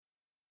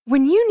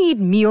When you need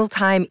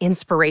mealtime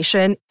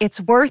inspiration,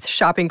 it's worth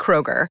shopping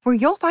Kroger, where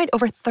you'll find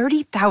over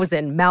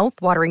 30,000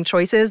 mouth-watering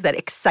choices that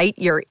excite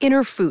your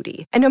inner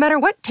foodie. And no matter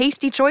what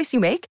tasty choice you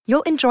make,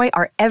 you'll enjoy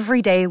our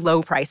everyday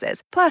low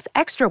prices, plus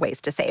extra ways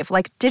to save,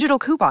 like digital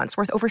coupons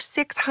worth over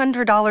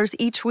 $600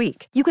 each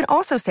week. You can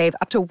also save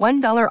up to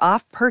 $1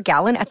 off per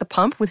gallon at the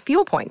pump with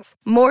fuel points.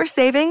 More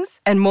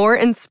savings and more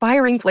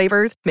inspiring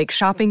flavors make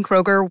shopping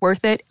Kroger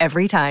worth it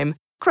every time.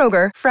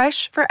 Kroger,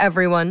 fresh for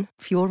everyone.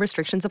 Fuel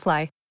restrictions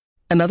apply.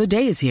 Another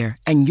day is here,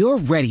 and you're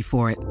ready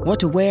for it. What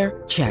to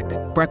wear? Check.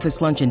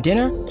 Breakfast, lunch, and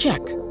dinner? Check.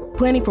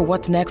 Planning for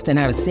what's next and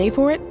how to save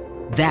for it?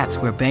 That's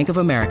where Bank of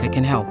America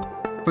can help.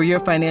 For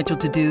your financial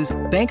to-dos,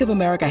 Bank of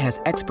America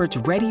has experts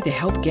ready to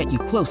help get you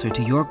closer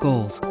to your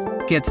goals.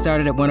 Get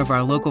started at one of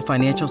our local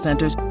financial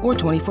centers or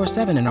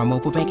 24/7 in our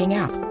mobile banking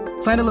app.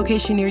 Find a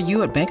location near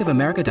you at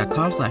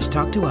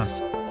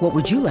bankofamerica.com/talktous. What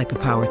would you like the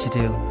power to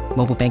do?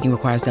 Mobile banking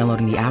requires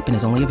downloading the app and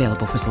is only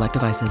available for select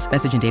devices.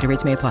 Message and data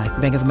rates may apply.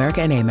 Bank of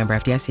America N.A., member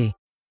FDIC.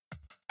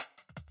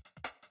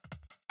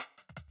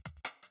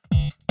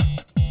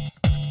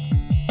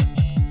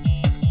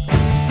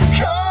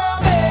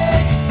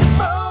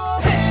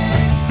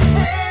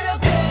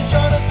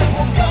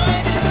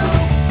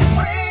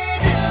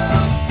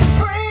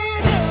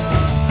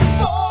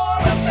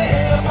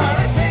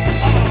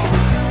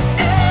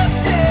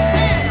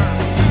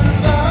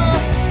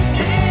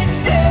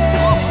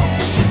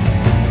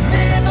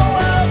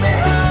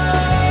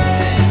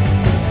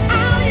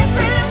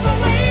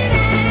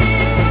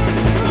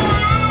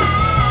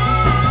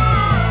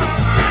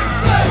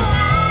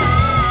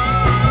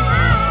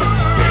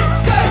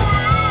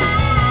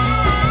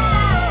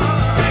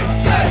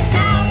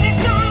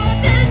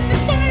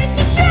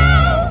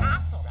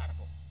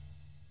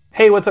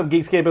 Hey, what's up,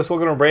 Geekscapists?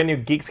 Welcome to a brand new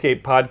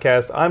Geekscape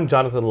podcast. I'm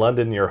Jonathan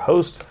London, your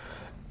host,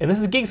 and this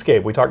is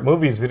Geekscape. We talk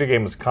movies, video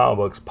games, comic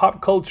books,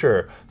 pop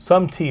culture,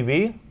 some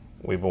TV.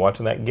 We've been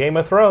watching that Game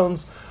of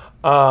Thrones,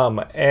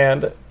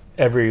 and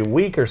every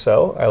week or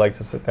so, I like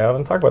to sit down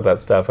and talk about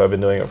that stuff. I've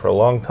been doing it for a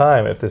long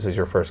time. If this is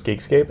your first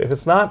Geekscape, if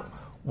it's not,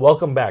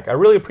 welcome back. I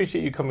really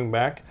appreciate you coming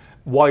back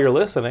while you're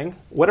listening.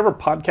 Whatever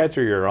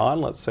podcatcher you're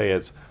on, let's say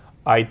it's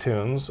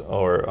iTunes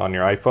or on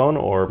your iPhone,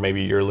 or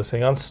maybe you're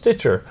listening on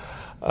Stitcher.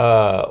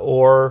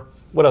 Or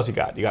what else you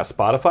got? You got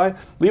Spotify?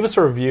 Leave us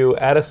a review,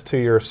 add us to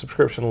your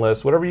subscription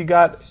list, whatever you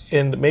got,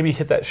 and maybe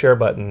hit that share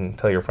button and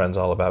tell your friends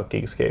all about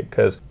Geekscape,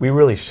 because we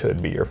really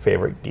should be your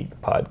favorite geek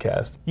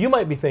podcast. You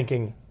might be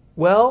thinking,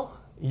 well,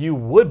 you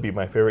would be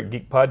my favorite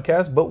geek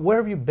podcast, but where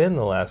have you been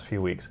the last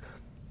few weeks?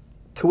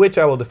 To which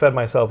I will defend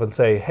myself and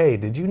say, hey,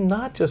 did you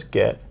not just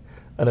get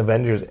an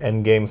Avengers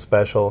Endgame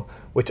special,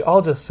 which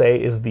I'll just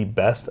say is the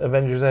best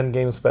Avengers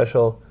Endgame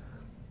special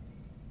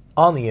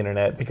on the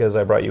internet, because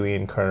I brought you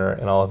Ian Kerner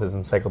and all of his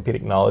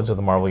encyclopedic knowledge of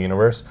the Marvel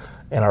Universe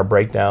and our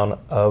breakdown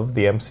of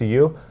the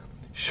MCU?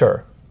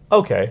 Sure.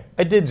 Okay,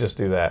 I did just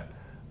do that.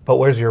 But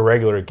where's your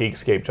regular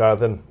Geekscape,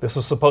 Jonathan? This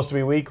was supposed to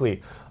be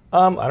weekly.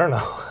 I don't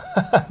know.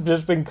 I've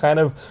just been kind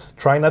of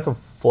trying not to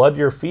flood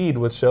your feed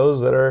with shows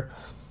that are,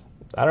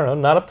 I don't know,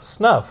 not up to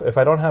snuff. If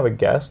I don't have a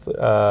guest,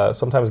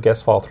 sometimes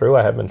guests fall through.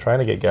 I have been trying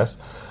to get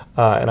guests,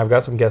 and I've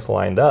got some guests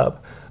lined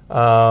up.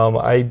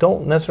 I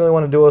don't necessarily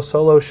want to do a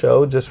solo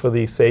show just for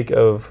the sake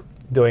of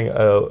doing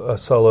a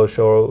solo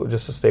show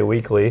just to stay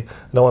weekly.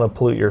 I don't want to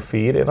pollute your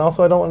feed, and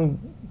also I don't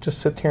want to just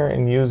sit here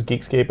and use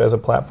Geekscape as a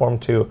platform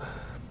to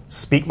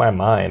speak my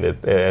mind.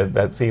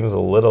 That seems a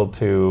little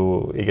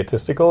too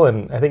egotistical,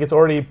 and I think it's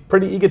already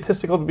pretty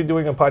egotistical to be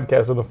doing a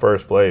podcast in the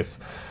first place.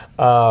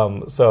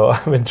 So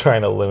I've been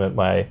trying to limit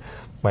my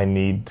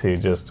need to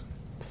just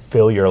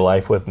fill your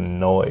life with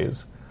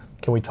noise.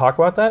 Can we talk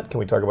about that? Can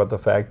we talk about the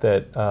fact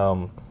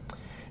that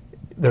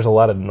there's a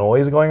lot of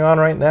noise going on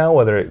right now,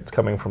 whether it's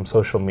coming from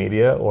social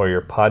media or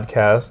your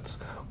podcasts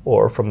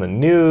or from the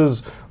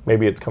news,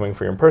 maybe it's coming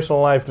from your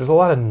personal life. There's a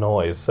lot of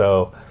noise.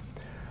 So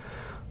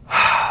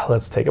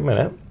let's take a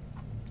minute.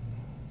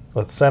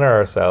 Let's center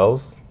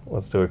ourselves.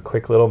 Let's do a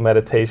quick little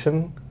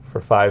meditation for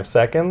 5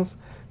 seconds.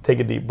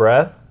 Take a deep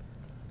breath.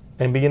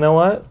 And you know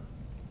what?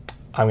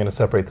 I'm going to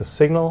separate the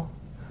signal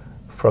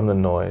from the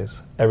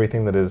noise.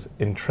 Everything that is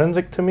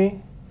intrinsic to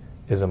me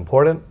is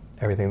important.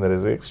 Everything that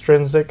is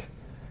extrinsic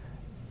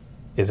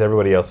is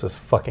everybody else's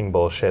fucking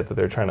bullshit that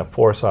they're trying to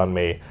force on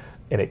me,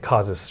 and it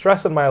causes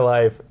stress in my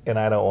life, and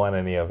I don't want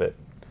any of it.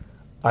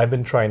 I've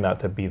been trying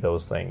not to be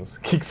those things,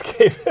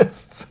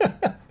 Geekscapists.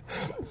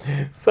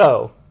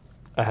 So,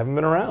 I haven't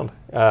been around.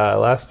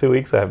 Last 2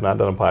 weeks I have not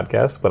done a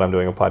podcast, but I'm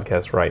doing a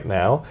podcast right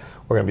now.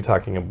 We're going to be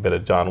talking a bit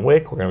of John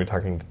Wick. We're going to be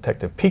talking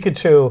Detective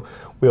Pikachu.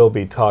 We'll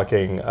be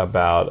talking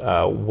about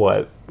our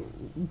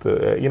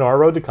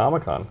road to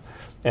Comic-Con.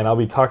 And I'll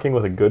be talking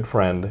with a good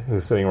friend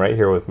who's sitting right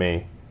here with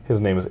me. His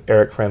name is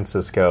Eric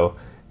Francisco.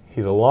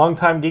 He's a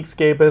longtime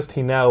Geekscapist.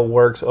 He now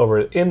works over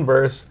at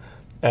Inverse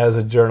as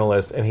a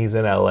journalist, and he's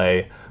in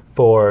LA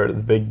for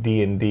the big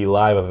D&D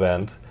live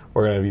event.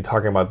 We're going to be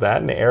talking about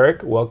that. And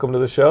Eric, welcome to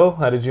the show.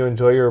 How did you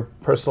enjoy your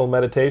personal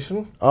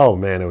meditation? Oh,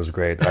 man, it was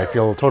great. I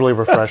feel totally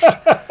refreshed.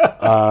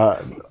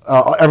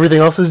 Everything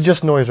else is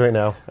just noise right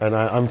now, and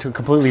I'm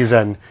completely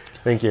zen.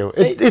 Thank you.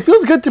 It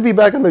feels good to be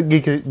back on the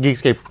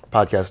Geekscape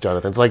podcast,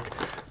 Jonathan. It's like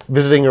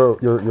visiting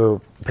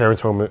your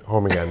parents' home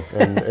again.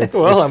 And it's,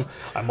 well,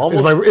 I'm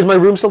almost. Is my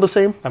room still the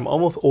same? I'm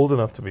almost old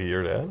enough to be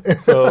your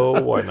dad,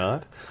 so why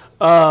not?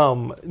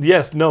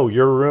 Yes, no,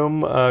 your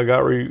room got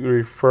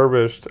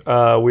refurbished.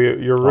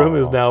 Your room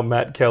is now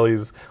Matt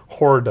Kelly's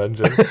horror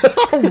dungeon.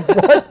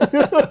 What?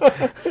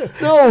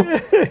 No.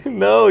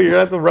 No, you're gonna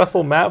have to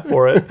wrestle Matt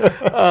for it.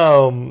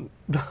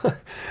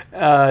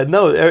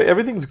 No,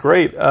 everything's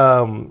great.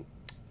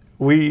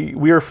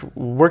 We are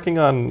working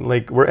on,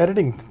 we're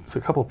editing a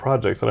couple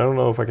projects, and I don't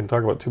know if I can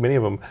talk about too many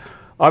of them.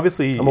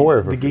 Obviously, I'm aware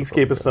of the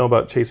Geekscapists know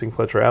about Chasing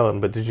Fletcher Allen,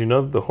 but did you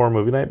know that the Horror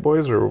Movie Night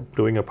boys are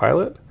doing a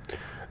pilot?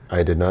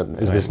 I did not.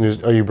 Is this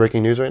news? Are you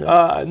breaking news right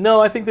now? No,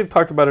 I think they've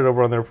talked about it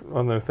over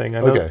on their thing.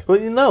 I know, okay.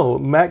 Well,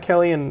 Matt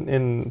Kelly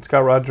and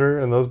Scott Roger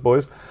and those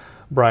boys,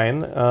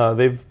 Brian,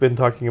 they've been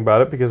talking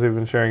about it because they've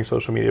been sharing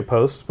social media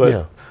posts.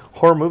 But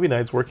Horror Movie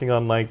Night's working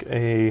on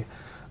a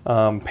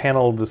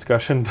panel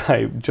discussion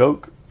type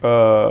joke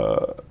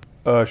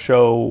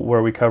show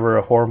where we cover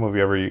a horror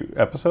movie every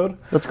episode.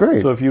 That's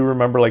great. So if you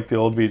remember the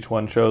old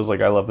VH1 shows, I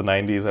love the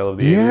 90s, I love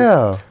the 80s.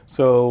 Yeah.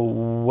 So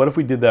what if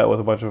we did that with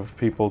a bunch of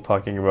people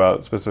talking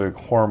about specific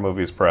horror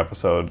movies per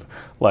episode,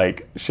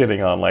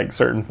 shitting on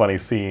certain funny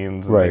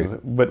scenes and things.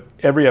 But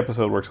every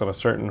episode works on a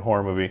certain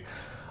horror movie.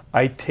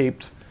 I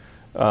taped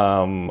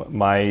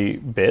my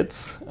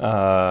bits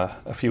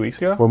a few weeks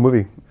ago. What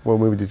movie? What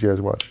movie did you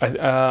guys watch?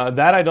 That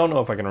I don't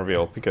know if I can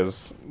reveal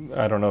because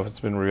I don't know if it's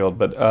been revealed.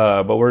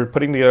 But we're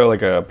putting together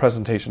a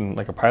presentation,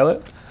 a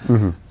pilot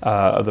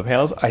of the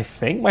panels. I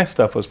think my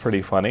stuff was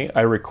pretty funny.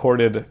 I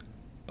recorded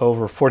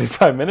over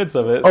 45 minutes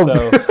of it. Oh.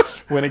 So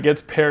when it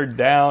gets pared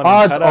down,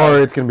 odds are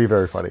it's going to be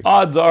very funny.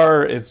 Odds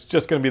are it's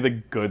just going to be the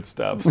good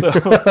stuff. So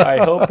I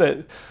hope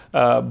that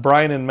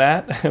Brian and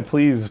Matt,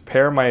 please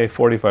pare my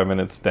 45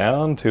 minutes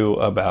down to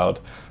about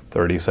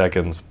 30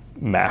 seconds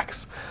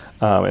max.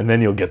 And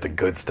then you'll get the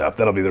good stuff.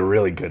 That'll be the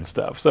really good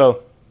stuff.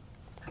 So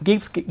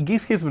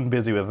Geekscape's been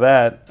busy with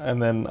that.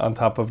 And then on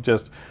top of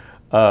just,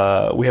 we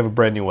have a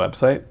brand new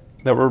website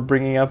that we're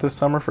bringing out this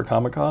summer for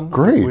Comic-Con.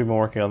 Great. We've been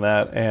working on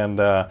that. And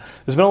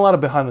there's been a lot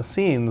of behind the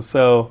scenes.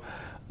 So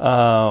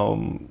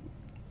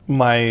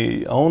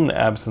my own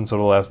absence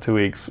over the last 2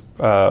 weeks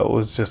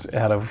was just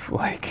out of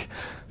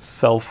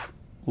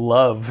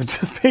self-love.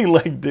 Just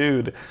being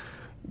dude,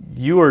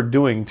 you are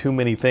doing too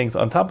many things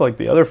on top of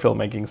the other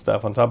filmmaking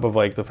stuff, on top of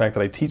the fact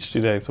that I teach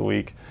 2 days a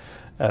week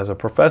as a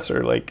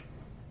professor.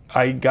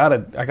 I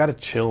gotta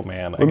chill,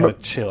 man. I gotta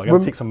chill. I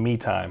gotta take some me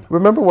time.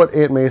 Remember what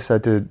Aunt May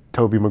said to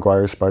Tobey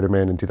Maguire's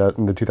Spider-Man in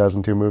the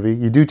 2002 movie?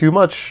 You do too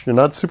much. You're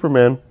not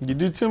Superman. You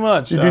do too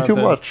much. You do too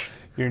much.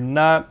 You're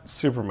not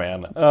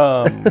Superman.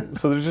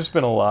 So there's just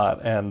been a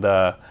lot, and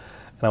I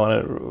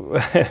want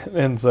to,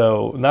 and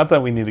so not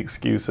that we need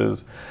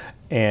excuses.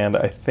 And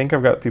I think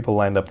I've got people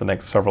lined up the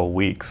next several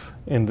weeks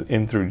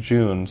in through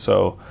June.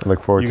 So I look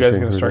forward you to guys are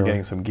seeing going to start who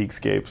getting some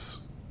Geekscapes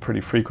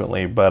pretty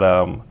frequently. But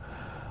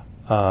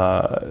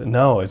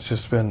no, it's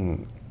just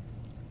been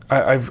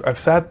I've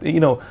sat.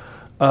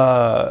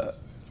 My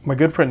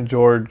good friend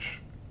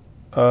George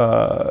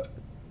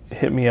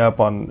hit me up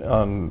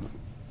on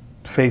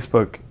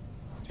Facebook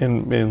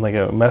in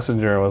a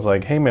messenger and was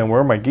like, "Hey man,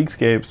 where are my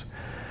Geekscapes?"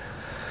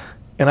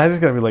 And I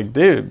just gotta be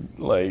dude,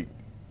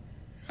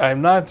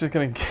 I'm just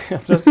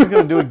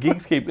gonna do a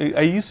Geekscape.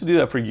 I used to do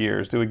that for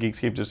years, do a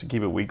Geekscape just to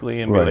keep it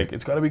weekly and be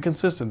it's got to be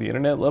consistent. The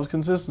internet loves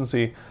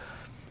consistency.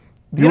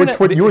 You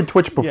were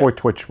Twitch before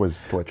Twitch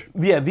was Twitch.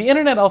 Yeah, the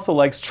internet also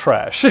likes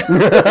trash.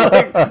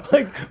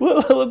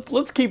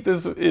 Let's keep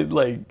this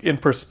in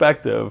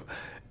perspective.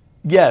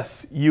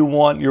 Yes, you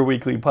want your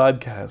weekly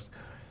podcast,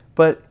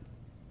 but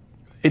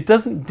it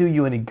doesn't do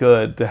you any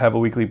good to have a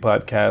weekly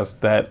podcast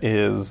that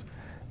is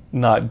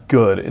not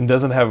good and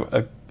doesn't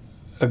have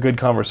a good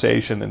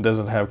conversation and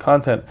doesn't have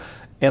content.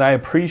 And I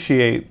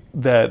appreciate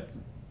that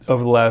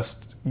over the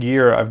last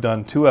year I've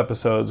done 2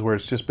 episodes where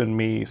it's just been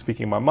me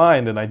speaking my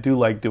mind, and I do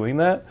like doing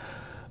that.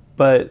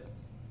 But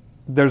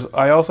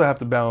I also have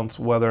to balance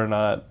whether or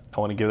not I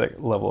want to give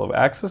that level of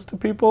access to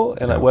people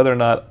and whether or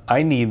not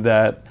I need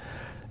that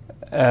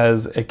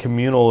as a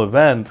communal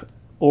event,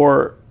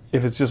 or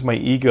if it's just my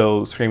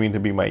ego screaming to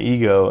be my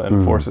ego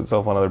and force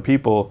itself on other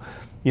people.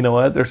 You know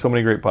what? There's so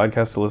many great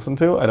podcasts to listen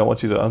to. I don't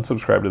want you to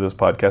unsubscribe to this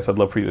podcast. I'd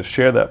love for you to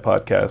share this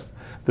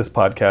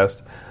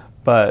podcast.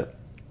 But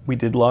we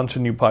did launch a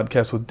new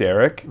podcast with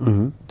Derek.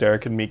 Mm-hmm.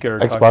 Derek and Mika are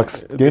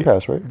Xbox Game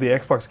Pass, right? The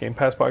Xbox Game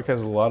Pass podcast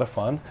is a lot of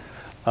fun.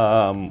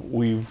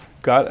 We've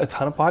got a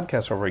ton of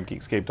podcasts over at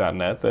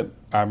Geekscape.net that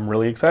I'm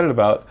really excited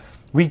about.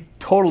 We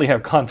totally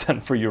have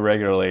content for you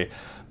regularly.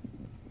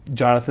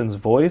 Jonathan's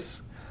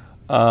voice.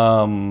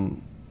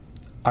 I'm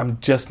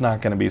just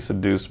not going to be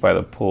seduced by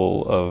the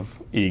pull of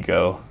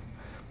ego.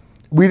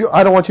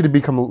 I don't want you to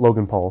become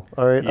Logan Paul.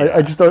 All right, Yeah.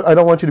 I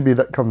don't want you to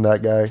become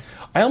that guy.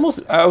 I was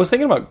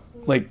thinking about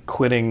like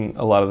quitting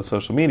a lot of the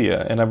social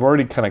media, and I've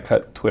already kind of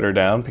cut Twitter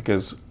down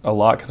because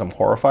I'm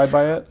horrified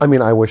by it. I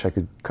mean, I wish I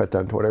could cut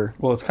down Twitter.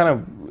 Well, it's kind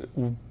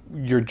of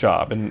your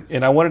job,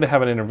 and I wanted to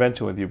have an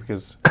intervention with you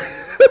because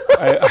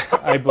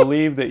I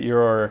believe that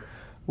your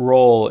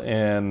role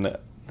in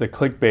the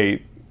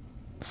clickbait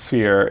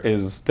sphere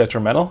is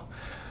detrimental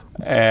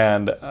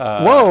and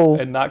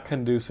not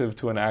conducive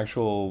to an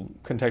actual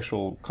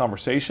contextual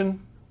conversation.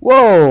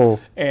 Whoa!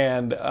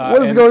 And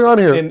what is going on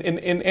here?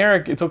 And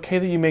Eric, it's okay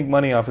that you make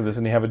money off of this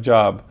and you have a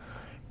job,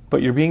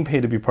 but you're being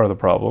paid to be part of the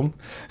problem.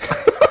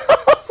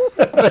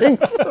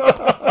 Thanks.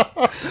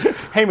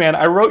 Hey man,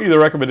 I wrote you the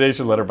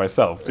recommendation letter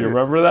myself. Do you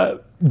remember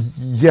that?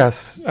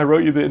 Yes. I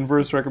wrote you the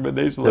inverse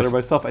recommendation letter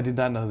myself. I did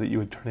not know that you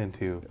would turn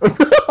into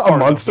a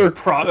monster.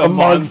 A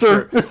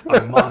monster.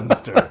 A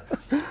monster.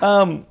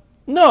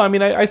 No, I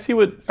mean I see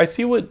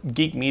what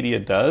Geek Media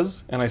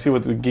does, and I see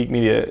what the Geek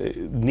Media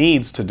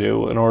needs to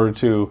do in order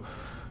to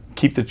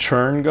keep the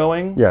churn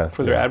going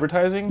for their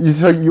advertising.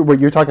 So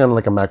you're talking on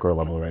like a macro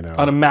level right now.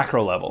 On a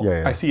macro level.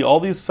 Yeah. I see all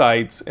these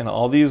sites and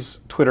all these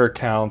Twitter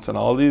accounts and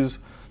all these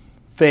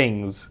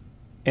things,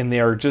 and they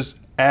are just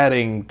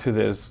adding to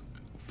this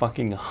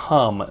fucking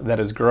hum that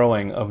is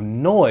growing of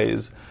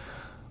noise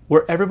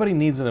where everybody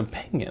needs an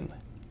opinion.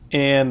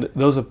 And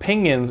those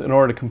opinions, in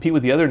order to compete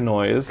with the other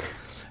noise,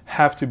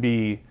 have to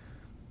be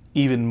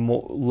even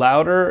more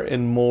louder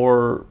and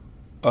more,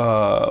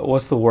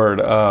 what's the word?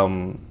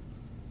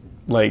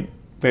 Like,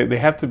 they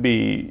have to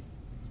be,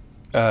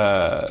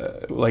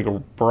 like,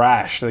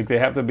 brash. Like, they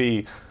have to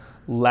be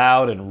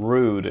loud and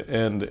rude,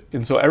 and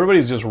so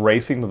everybody's just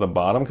racing to the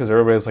bottom because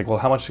everybody's like, well,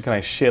 how much can I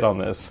shit on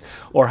this,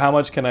 or how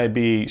much can I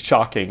be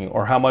shocking,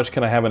 or how much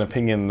can I have an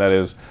opinion that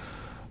is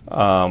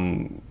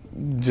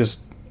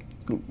just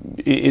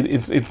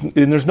it's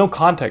and there's no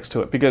context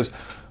to it, because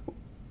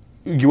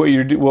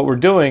what we're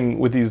doing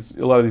with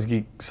a lot of these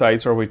geek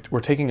sites, or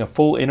we're taking a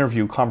full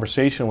interview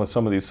conversation with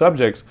some of these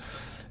subjects,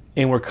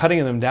 and we're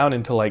cutting them down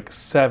into like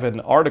 7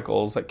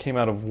 articles that came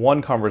out of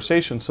one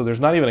conversation. So there's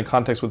not even a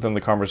context within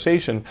the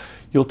conversation.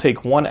 You'll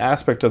take one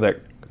aspect of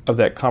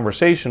that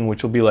conversation,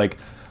 which will be like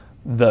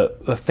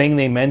the thing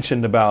they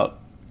mentioned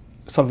about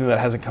something that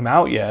hasn't come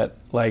out yet.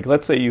 Like,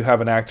 let's say you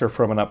have an actor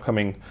from an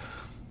upcoming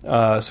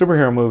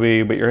superhero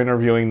movie, but you're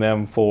interviewing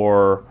them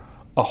for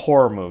a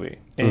horror movie.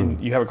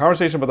 And you have a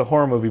conversation about the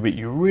horror movie, but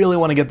you really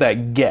want to get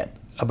that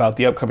about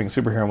the upcoming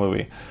superhero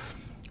movie.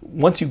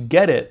 Once you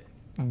get it,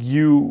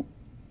 you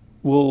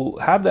will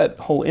have that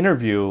whole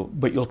interview,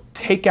 but you'll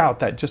take out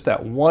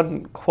that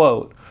one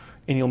quote,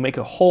 and you'll make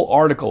a whole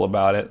article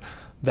about it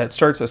that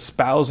starts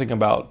espousing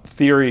about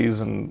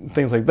theories and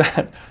things like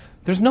that.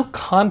 There's no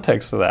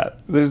context to that.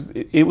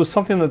 It was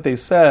something that they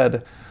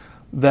said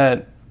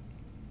that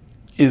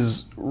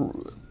is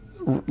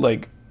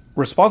like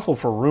responsible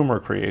for rumor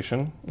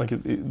creation. Like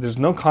there's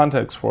no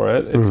context for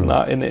it. It's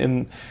not,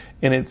 and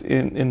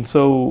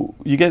so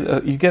you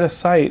get a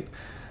site,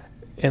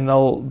 and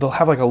they'll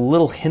have like a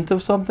little hint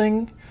of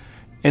something,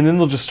 and then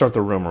they'll just start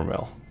the rumor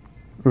mill.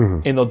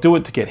 And they'll do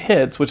it to get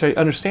hits, which I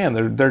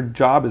understand. Their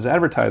job is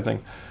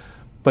advertising.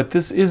 But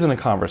this isn't a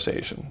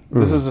conversation.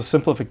 This is a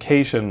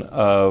simplification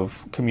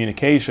of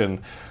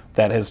communication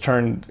that has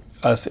turned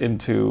us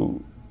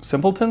into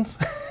simpletons.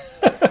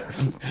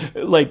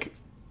 Like,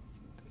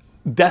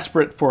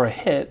 desperate for a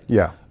hit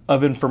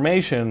of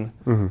information.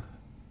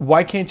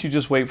 Why can't you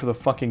just wait for the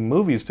fucking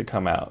movies to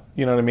come out?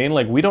 You know what I mean?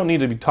 Like, we don't need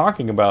to be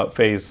talking about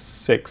Phase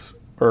 6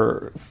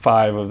 or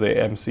 5 of the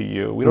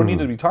MCU. We don't need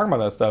to be talking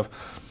about that stuff,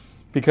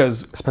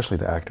 because... especially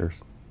the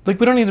actors. Like,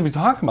 we don't need to be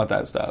talking about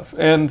that stuff.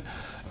 And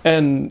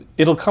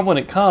it'll come when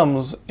it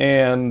comes,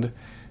 and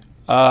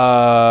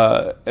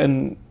our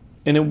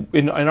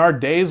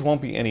days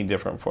won't be any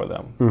different for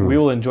them. We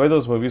will enjoy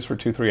those movies for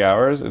 2-3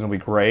 hours, and it'll be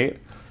great,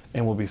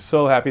 and we'll be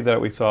so happy that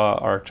we saw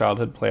our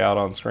childhood play out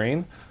on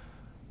screen.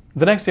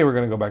 The next day, we're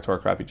going to go back to our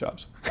crappy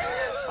jobs.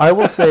 I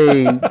will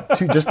say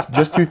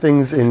just 2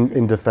 things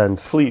in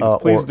defense. Please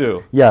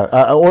do. Yeah,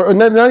 or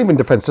not even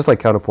defense, just like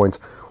counterpoints.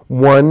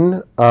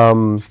 One,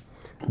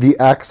 the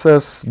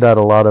access that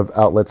a lot of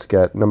outlets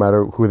get, no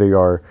matter who they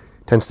are,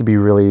 tends to be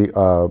really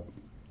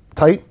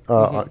tight,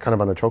 kind of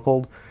on a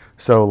chokehold.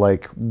 So,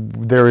 like,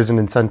 there is an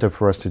incentive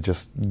for us to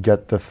just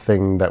get the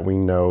thing that we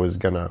know is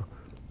going to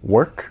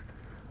work.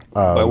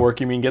 By work,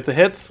 you mean get the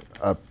hits?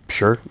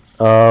 Sure.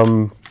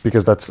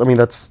 Because that's how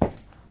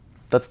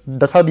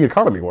the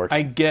economy works.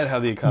 I get how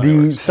the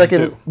economy works.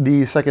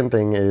 The second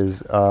thing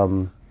is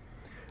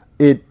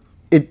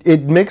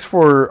it makes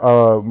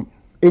for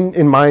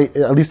in my,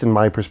 at least in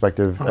my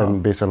perspective,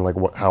 and based on like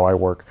how I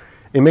work,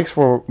 it makes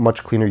for a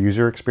much cleaner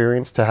user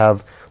experience to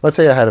have. Let's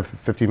say I had a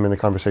 15-minute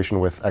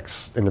conversation with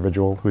X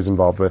individual who's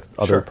involved with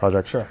other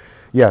projects. Sure.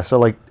 Yeah. So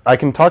like I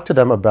can talk to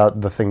them about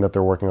the thing that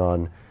they're working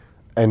on,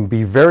 and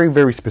be very,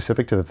 very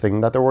specific to the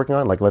thing that they're working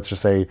on. Like, let's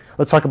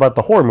talk about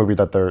the horror movie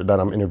that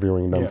I'm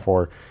interviewing them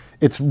for.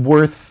 It's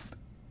worth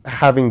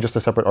having just a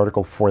separate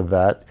article for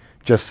that,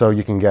 just so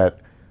you can get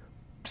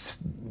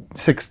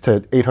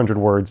 600 to 800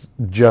 words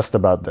just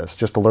about this,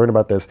 just to learn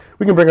about this.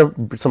 We can bring up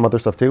some other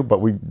stuff too, but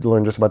we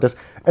learn just about this,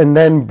 and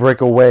then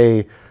break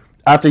away.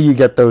 After you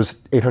get those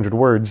 800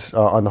 words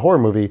on the horror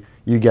movie,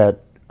 you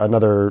get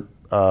another.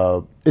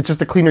 It's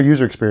just a cleaner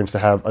user experience to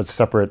have a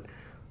separate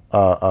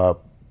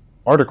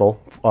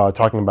article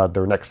talking about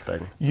their next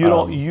thing.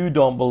 You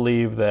don't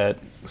believe that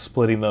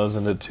splitting those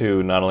into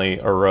two not only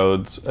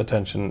erodes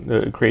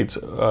attention, creates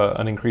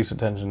an increased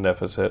attention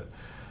deficit.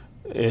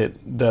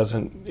 It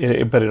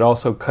doesn't, but it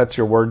also cuts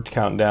your word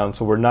count down.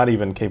 So we're not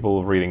even capable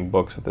of reading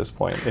books at this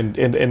point.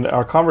 And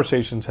our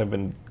conversations have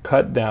been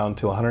cut down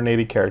to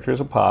 180 characters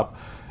a pop.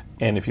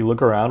 And if you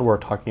look around, we're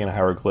talking in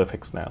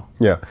hieroglyphics now.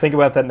 Yeah. Think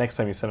about that next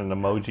time you send an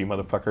emoji,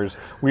 motherfuckers.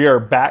 We are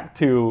back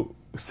to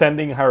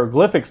sending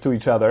hieroglyphics to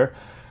each other.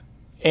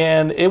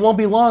 And it won't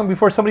be long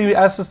before somebody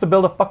asks us to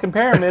build a fucking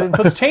pyramid and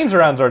puts chains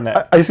around our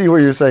neck. I see what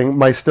you're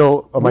saying. It's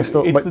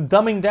the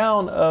dumbing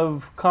down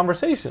of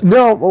conversation.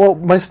 No, well,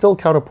 my still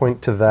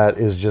counterpoint to that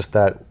is just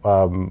that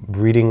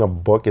reading a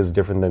book is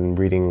different than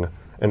reading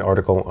an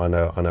article on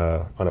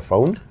a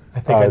phone. I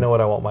think I know what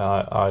I want my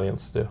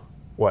audience to do.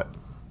 What?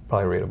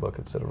 Probably read a book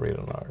instead of read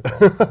an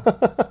article.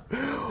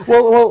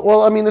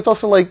 Well. I mean, it's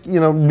also like,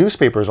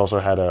 newspapers also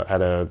had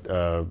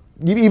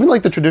even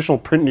like the traditional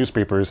print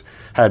newspapers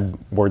had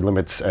word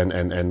limits and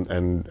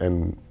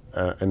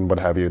what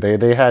have you.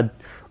 They had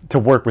to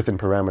work within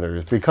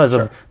parameters because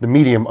of the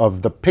medium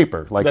of the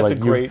paper. That's a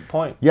great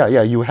point. Yeah.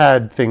 You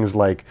had things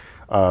like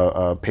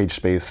page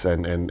space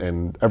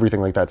and everything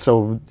like that.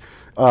 So.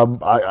 You're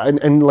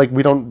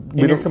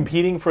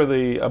competing for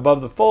the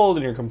above the fold,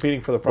 and you're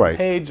competing for the front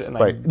page, and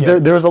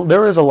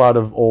there is a lot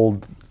of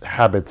old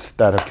habits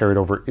that have carried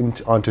over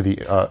onto the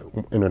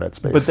internet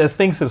space. But as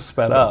things have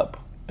sped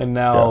up, and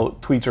now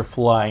tweets are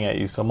flying at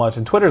you so much,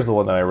 and Twitter's the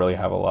one that I really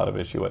have a lot of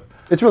issue with.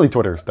 It's really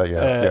Twitter's that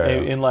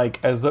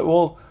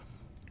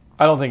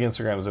I don't think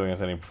Instagram's doing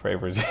us any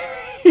favors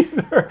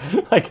either.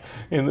 Like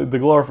in the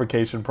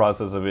glorification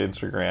process of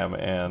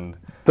Instagram and.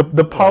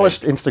 The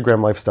polished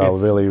Instagram lifestyle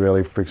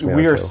really freaks me out.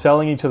 We are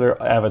selling each other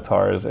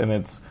avatars, and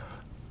it's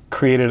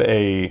created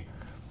a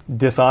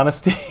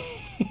dishonesty.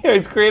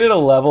 It's created a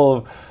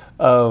level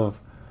of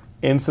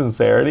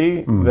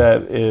insincerity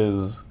that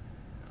is.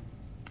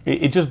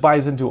 It just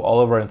buys into all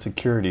of our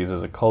insecurities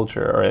as a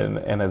culture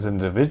and as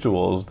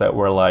individuals that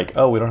we're like,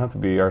 oh, we don't have to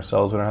be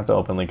ourselves. We don't have to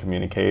openly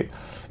communicate,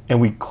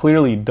 and we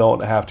clearly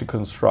don't have to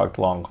construct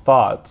long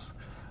thoughts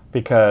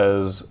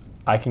because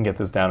I can get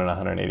this down in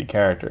 180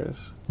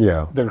 characters.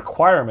 Yeah. The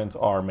requirements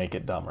are make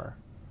it dumber.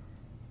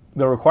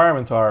 The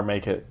requirements are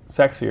make it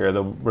sexier.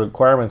 The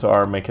requirements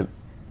are make it,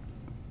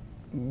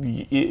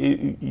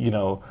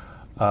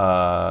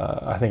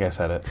 I think I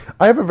said it.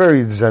 I have a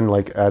very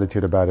Zen-like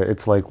attitude about it.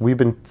 It's like we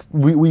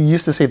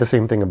used to say the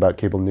same thing about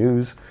cable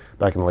news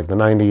back in like the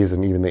 90s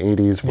and even the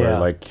 80s where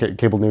like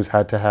cable news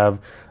had to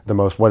have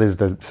what is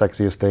the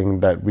sexiest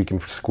thing that we can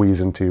squeeze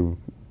into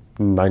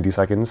 90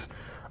 seconds.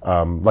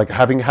 Like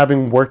having let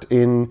me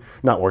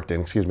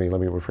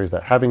rephrase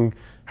that. Having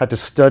had to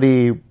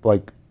study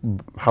like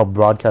how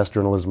broadcast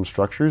journalism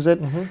structures it,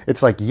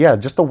 it's like,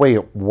 just the way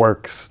it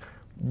works,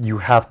 you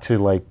have to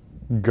like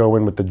go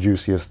in with the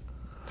juiciest,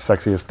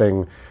 sexiest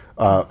thing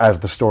as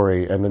the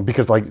story, and then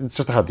because like it's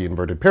just how the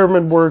inverted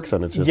pyramid works,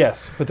 and it's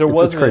just but there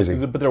was crazy.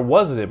 But there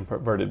was an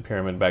inverted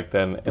pyramid back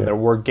then, and there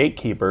were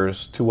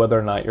gatekeepers to whether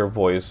or not your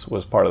voice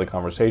was part of the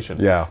conversation.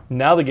 Yeah.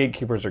 Now the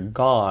gatekeepers are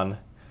gone.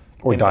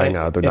 Or dying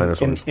out. They're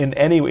dinosaurs.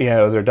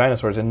 They're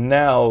dinosaurs. And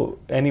now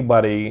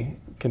anybody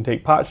can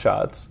take pot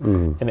shots,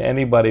 and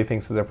anybody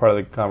thinks that they're part of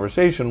the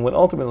conversation, when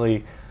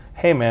ultimately,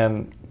 hey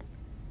man,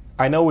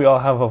 I know we all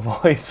have a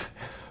voice,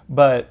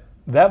 but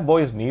that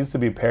voice needs to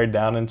be pared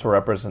down into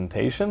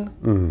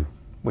representation,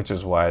 which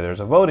is why there's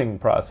a voting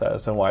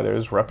process and why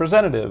there's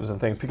representatives and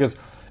things. Because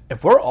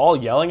if we're all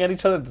yelling at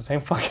each other at the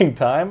same fucking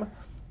time,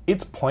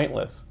 it's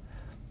pointless.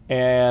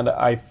 And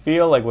I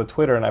feel like with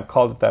Twitter, and I've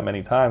called it that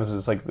many times,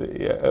 it's like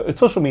it's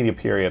social media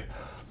period,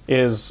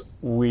 is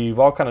we've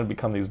all kind of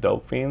become these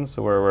dope fiends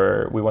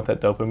where we want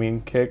that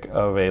dopamine kick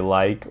of a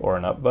like or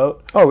an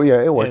upvote. Oh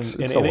yeah, it works.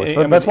 It still works.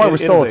 That's why we're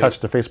still attached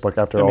to Facebook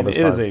after all this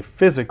time. It is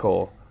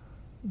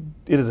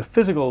a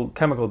physical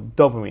chemical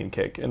dopamine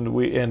kick, and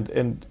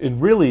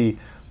really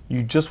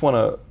you just want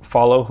to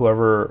follow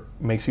whoever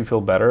makes you feel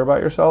better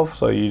about yourself.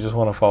 So you just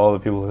want to follow the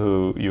people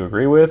who you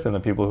agree with, and the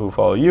people who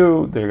follow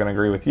you, they're going to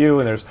agree with you.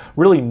 And there's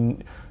really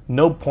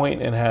no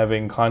point in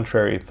having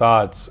contrary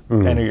thoughts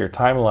enter your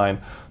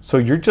timeline. So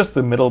you're just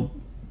the middle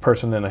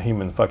person in a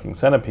human fucking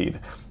centipede.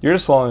 You're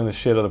just swallowing the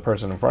shit of the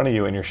person in front of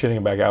you, and you're shitting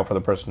it back out for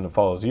the person who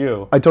follows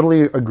you. I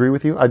totally agree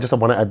with you. I just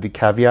want to add the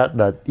caveat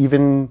that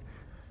even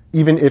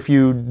if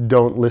you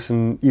don't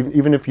listen,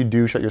 even if you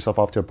do shut yourself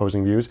off to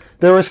opposing views,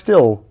 there are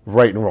still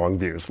right and wrong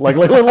views. Like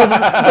let's be real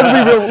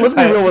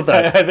with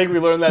that. I think we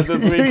learned that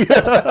this week.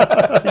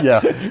 Yeah.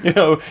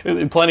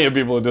 Plenty of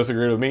people who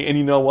disagreed with me, and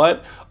you know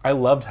what? I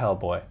loved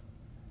Hellboy.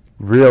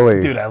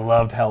 Really? Dude, I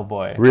loved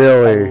Hellboy.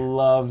 Really? I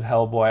loved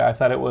Hellboy. I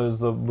thought it was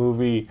the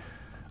movie.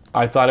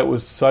 I thought it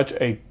was such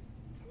a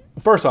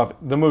first off,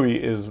 the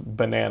movie is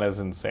bananas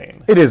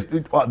insane. It is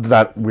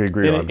that we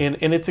agree on.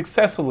 And it's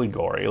excessively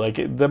gory.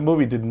 Like the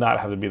movie did not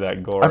have to be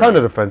that gory. I found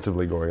it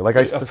offensively gory. Like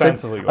I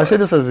say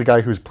this as a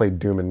guy who's played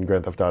Doom and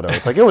Grand Theft Auto.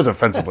 It's like it was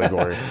offensively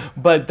gory.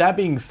 But that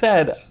being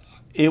said,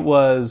 it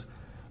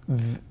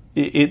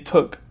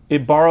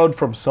borrowed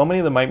from so many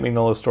of the Mike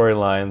Mignola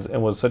storylines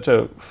and was such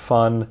a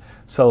fun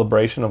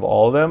celebration of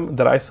all of them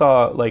that I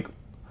saw like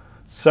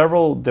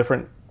several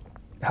different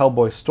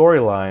Hellboy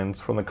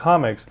storylines from the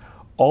comics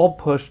all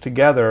pushed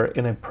together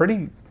in a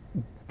pretty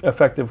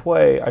effective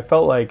way. I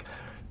felt like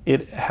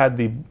it had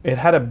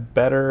a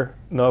better,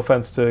 no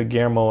offense to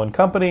Guillermo and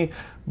company,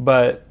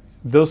 but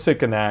those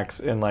second acts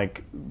and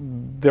like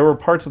there were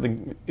parts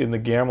in the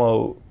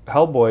Guillermo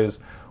Hellboys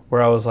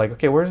where I was like,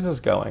 okay, where is this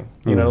going?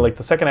 You know, like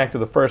the second act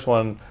of the first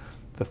one,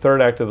 the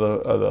third act of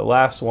the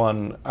last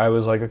one, I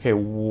was like, okay,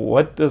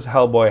 what does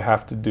Hellboy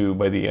have to do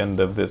by the end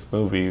of this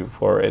movie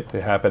for it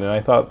to happen? And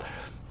I thought,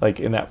 like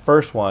in that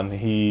first one,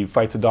 he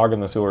fights a dog in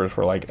the sewers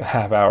for like a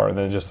half hour and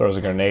then just throws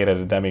a grenade at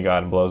a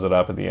demigod and blows it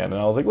up at the end.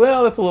 And I was like,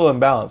 well, that's a little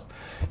imbalanced.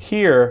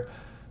 Here,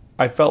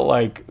 I felt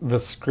like the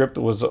script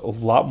was a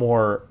lot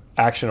more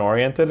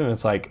action-oriented, and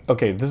it's like,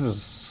 okay, there's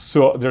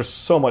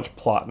so much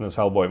plot in this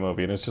Hellboy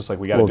movie, and it's just like,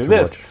 we got to do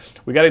this.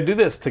 We got to do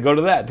this to go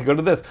to that, to go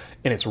to this.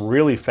 And it's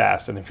really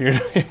fast, and if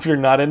you're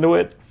not into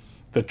it,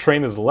 the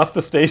train has left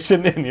the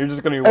station, and you're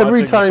just going to be watching.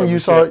 Every time you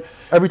saw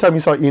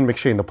Ian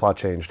McShane, the plot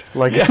changed.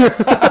 Like,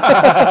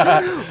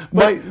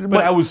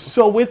 but I was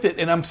so with it,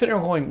 and I'm sitting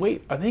there going,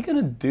 "Wait, are they going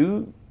to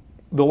do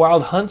the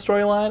Wild Hunt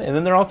storyline, and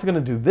then they're also going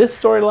to do this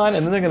storyline,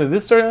 and then they're going to do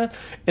this storyline,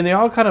 and they're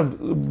all kind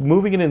of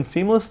moving it in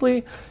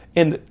seamlessly."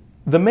 And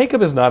the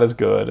makeup is not as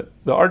good,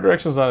 the art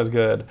direction is not as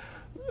good,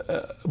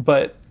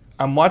 but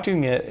I'm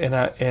watching it,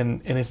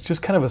 and it's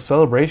just kind of a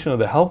celebration of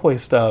the Hellboy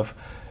stuff.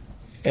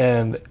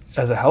 And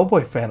as a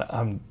Hellboy fan,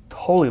 I'm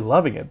totally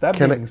loving it. That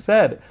being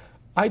said,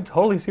 I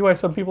totally see why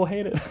some people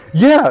hate it.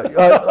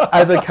 Yeah,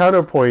 as a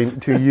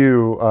counterpoint to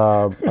you,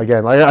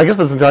 again, I guess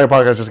this entire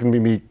podcast is just going to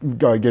be me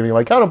giving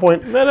like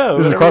counterpoint. No,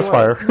 this is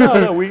Crossfire.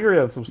 No, we agree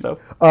on some stuff.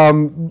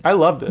 I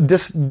loved it.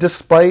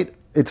 Despite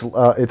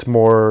its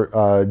more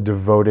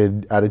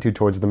devoted attitude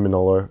towards the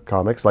Mignola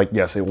comics, like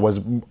yes, it was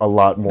a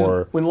lot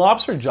more. When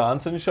Lobster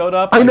Johnson showed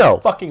up, I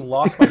fucking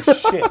lost my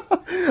shit.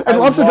 And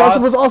Lobster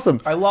Johnson was awesome.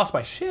 I lost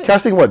my shit.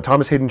 Casting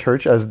Thomas Hayden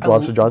Church as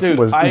Lobster Johnson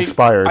was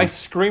inspired. I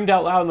screamed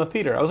out loud in the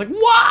theater. I was like,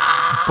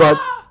 "Wow!" But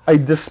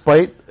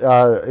despite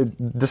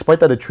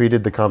that it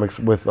treated the comics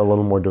with a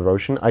little more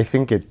devotion, I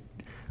think it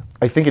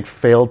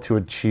failed to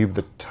achieve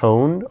the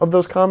tone of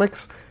those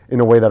comics in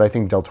a way that I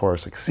think Del Toro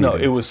succeeded. No,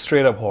 it was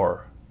straight up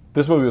horror.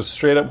 This movie was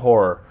straight up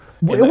horror.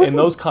 And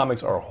those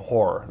comics are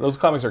horror. Those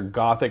comics are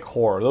gothic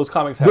horror. Those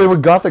comics have... They were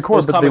gothic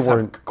horror, but they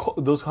weren't...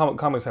 Those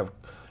comics have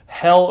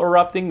hell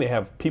erupting. They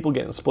have people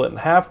getting split in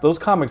half. Those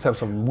comics have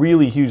some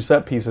really huge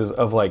set pieces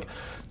of like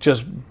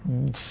just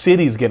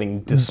cities getting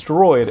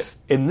destroyed.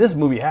 And this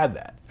movie had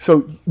that.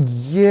 So,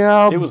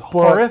 yeah... It was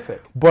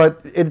horrific.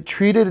 But it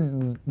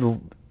treated the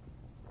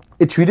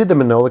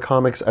Mignola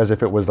comics as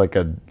if it was like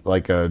a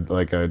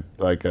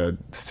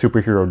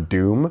superhero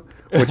Doom,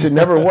 which it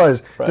never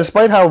was. Right.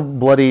 Despite how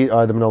bloody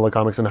the Mignola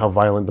comics and how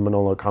violent the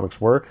Mignola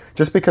comics were,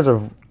 just because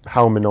of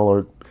how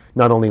Mignola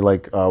not only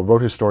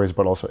wrote his stories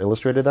but also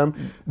illustrated them,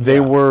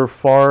 they were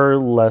far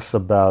less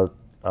about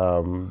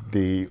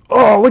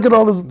look at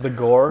all this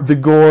the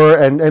gore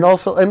and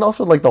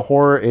also like the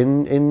horror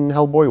in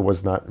Hellboy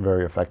was not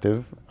very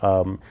effective.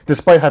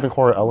 Despite having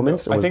horror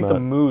elements, I think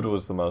the mood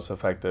was the most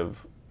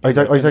effective. In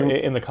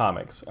the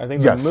comics, I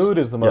think the mood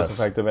is the most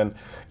effective, and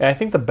I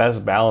think the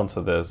best balance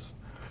of this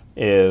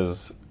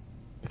is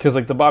because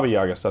like the Baba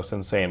Yaga stuff's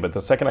insane, but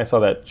the second I saw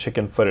that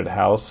chicken-footed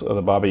house of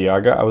the Baba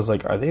Yaga, I was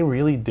like, are they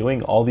really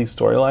doing all these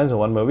storylines in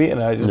one movie?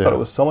 And I just thought it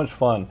was so much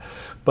fun.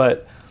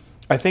 But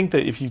I think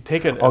that if you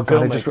take a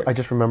I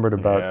just remembered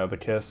about the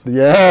kiss.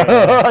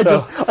 Yeah,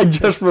 I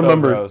just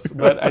remembered. So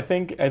but I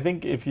think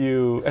if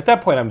you at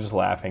that point I'm just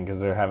laughing because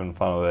they're having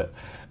fun with it.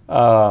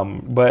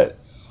 But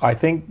I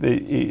think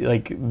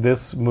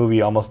this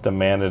movie almost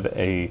demanded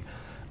the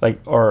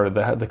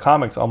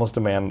comics almost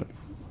demand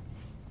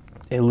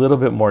a little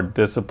bit more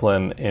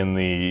discipline in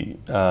the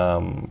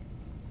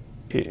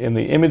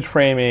image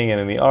framing and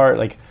in the art.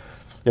 Like,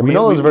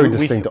 Mignola is a very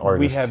distinct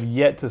artist. We have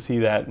yet to see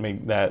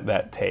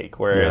that take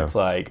where it's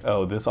like,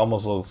 oh, this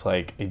almost looks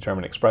like a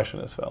German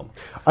expressionist film.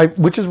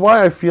 Which is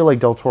why I feel like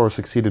Del Toro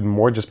succeeded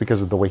more, just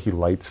because of the way he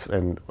lights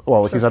and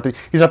he's not the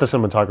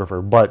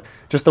cinematographer, but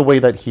just the way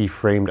that he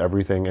framed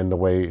everything and the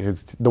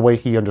way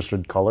he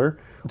understood color.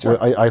 Sure.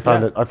 I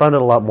found it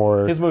a lot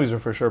more. His movies are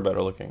for sure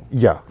better looking.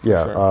 Yeah.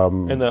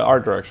 Sure. In the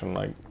art direction,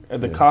 like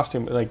the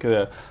costume, like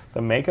the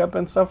makeup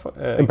and stuff,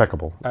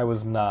 impeccable. I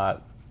was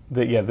not.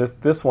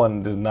 This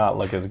one did not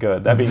look as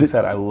good. That being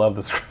said, I love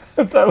the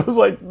script. I was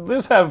like,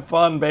 just have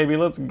fun, baby.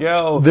 Let's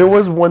go. There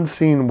was one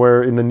scene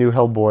where in the new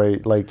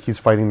Hellboy, like he's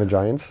fighting the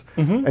giants,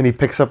 and he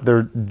picks up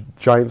their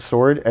giant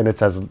sword, and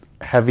it's as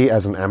heavy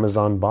as an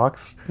Amazon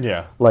box.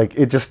 Yeah. Like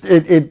it just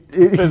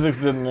physics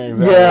didn't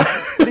exactly.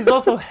 Yeah. But he's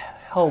also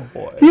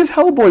Hellboy. He's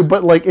Hellboy,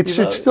 but like it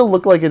should know? still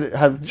look like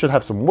it should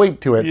have some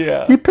weight to it.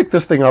 Yeah. He picked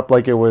this thing up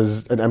like it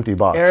was an empty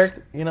box. Eric,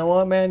 you know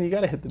what, man? You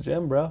got to hit the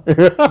gym, bro.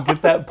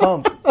 Get that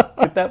pump.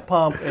 Get that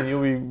pump, and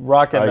you'll be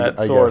rocking that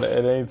sword guess.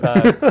 at any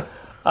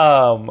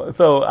time.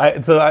 So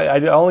I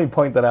only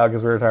point that out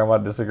because we were talking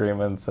about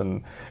disagreements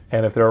and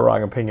if there were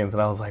wrong opinions,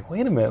 and I was like,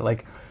 wait a minute,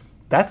 like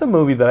that's a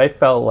movie that I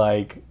felt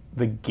like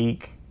the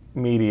geek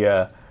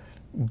media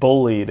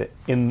bullied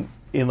in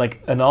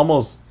like an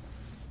almost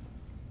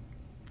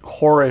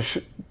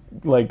whorish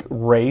like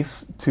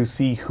race to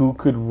see who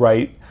could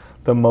write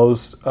the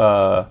most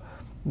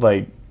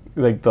like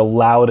the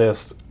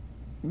loudest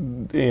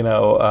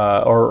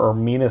or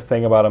meanest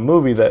thing about a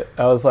movie. That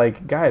I was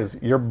like, guys,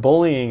 you're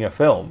bullying a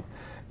film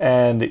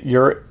and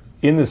you're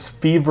in this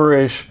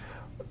feverish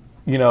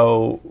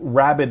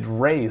rabid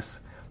race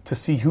to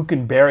see who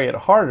can bury it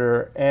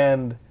harder.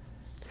 And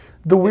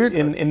the weird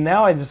and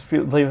now I just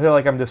feel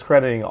like I'm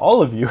discrediting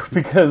all of you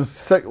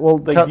because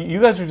you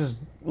guys are just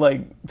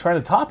like trying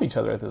to top each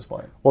other at this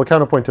point. Well,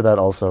 counterpoint to that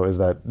also is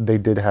that they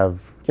did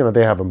have,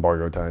 they have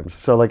embargo times.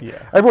 So like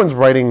everyone's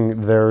writing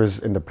theirs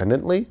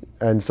independently,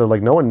 and so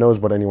like no one knows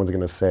what anyone's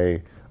going to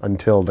say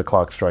until the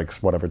clock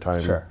strikes whatever time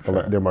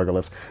the embargo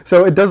lifts.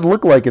 So it does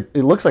look like it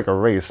looks like a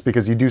race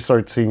because you do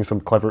start seeing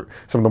some of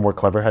the more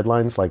clever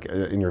headlines like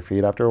in your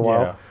feed after a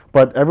while. Yeah.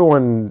 But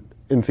everyone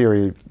in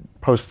theory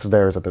posts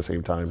theirs at the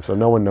same time, so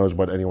no one knows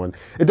what anyone.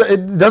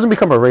 It doesn't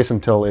become a race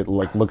until it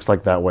like looks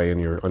like that way on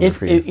your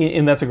feed.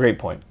 And that's a great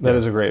point. That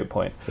is a great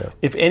point. Yeah.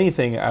 If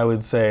anything, I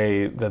would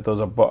say that those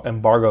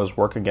embargoes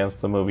work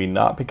against the movie,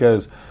 not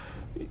because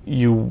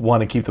you want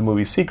to keep the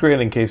movie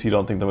secret in case you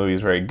don't think the movie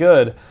is very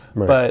good,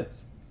 but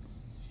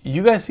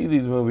you guys see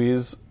these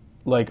movies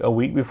like a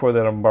week before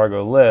that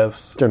embargo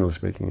lifts. Generally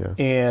speaking, yeah.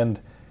 And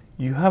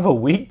you have a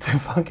week to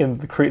fucking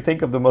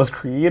think of the most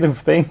creative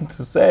thing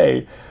to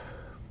say.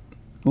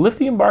 Lift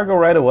the embargo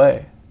right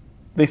away.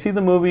 They see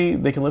the movie,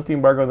 they can lift the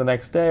embargo the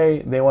next day.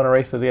 They want to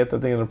race to get the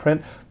thing in the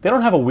print. They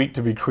don't have a week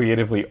to be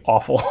creatively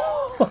awful.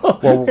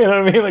 Well, you know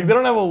what I mean? Like they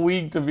don't have a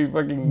week to be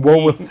fucking.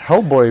 Well, with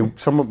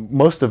Hellboy,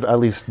 most of at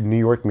least New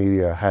York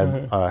media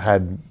had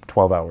had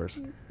 12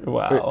 hours.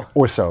 Wow.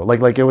 Or so.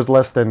 Like it was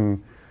less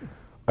than.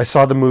 I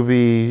saw the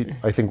movie.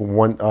 I think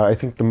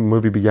the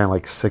movie began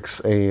like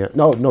 6 a.m.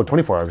 No,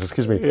 24 hours.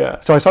 Excuse me. Yeah.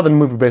 So I saw the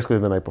movie basically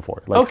the night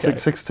before, like okay.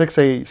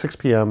 6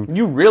 p.m.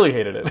 You really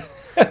hated it.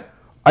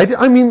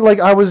 I mean, like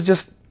I was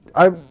just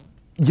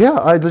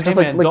just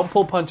man, don't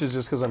pull punches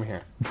just because I'm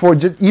here.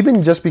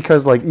 Just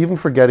because like even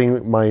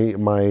forgetting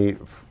my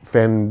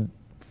fan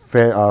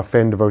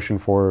devotion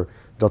for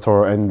Del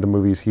Toro and the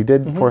movies he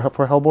did for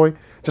Hellboy,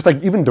 just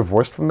like even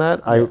divorced from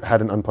that, I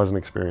had an unpleasant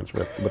experience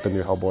with the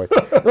new Hellboy.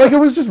 Like it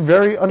was just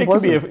very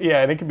unpleasant.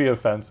 And it can be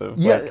offensive.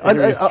 Yeah,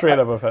 like, straight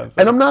up offensive.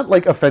 And I'm not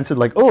like offensive,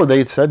 like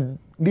they said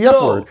the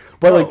F word,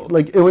 but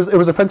like it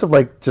was offensive,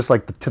 like just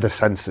like to the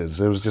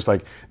senses. It was just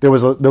like there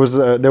was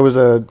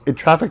it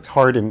trafficked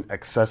hard in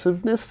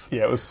excessiveness.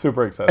 Yeah, it was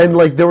super excessive. And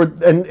like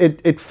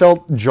it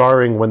felt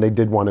jarring when they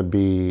did want to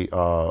be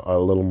a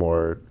little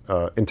more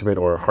intimate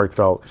or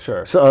heartfelt.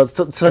 Sure. So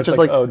such as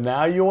like, oh,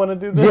 now you want to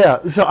do this? Yeah.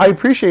 So I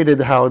appreciated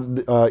how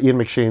Ian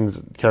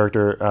McShane's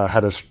character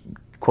had a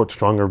quote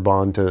stronger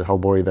bond to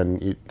Hellboy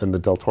than the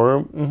Del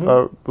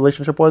Toro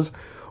relationship was.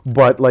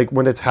 But like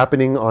when it's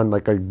happening on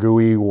like a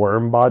gooey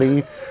worm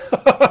body,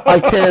 I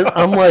can't.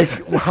 I'm like,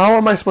 how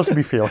am I supposed to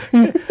be feeling?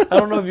 I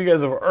don't know if you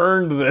guys have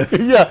earned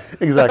this. Yeah,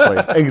 exactly.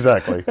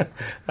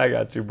 I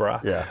got you,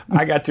 brah. Yeah,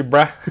 I got you,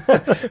 brah.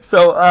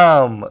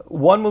 So,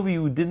 one movie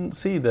you didn't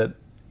see that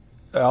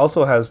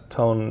also has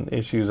tone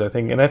issues, I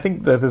think, and I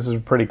think that this is a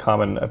pretty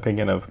common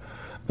opinion of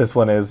this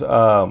one is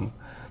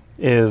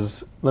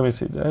let me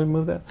see, did I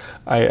move that?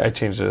 I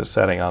changed a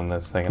setting on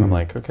this thing, and I'm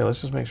like, okay, let's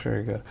just make sure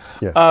you're good.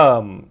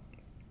 Yeah.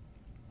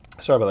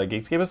 Sorry about that,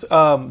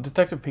 Geekscape.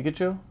 Detective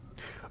Pikachu?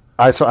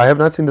 So I have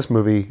not seen this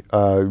movie.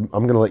 I'm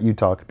going to let you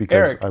talk because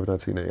Eric, I have not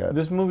seen it yet.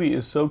 This movie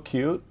is so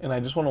cute, and I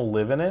just want to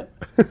live in it.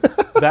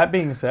 That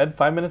being said,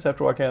 5 minutes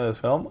after walking out of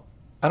this film,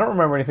 I don't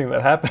remember anything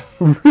that happened.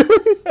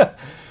 Really?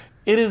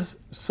 It is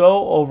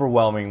so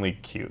overwhelmingly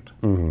cute.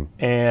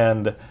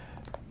 And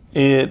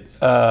it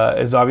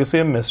is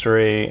obviously a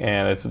mystery,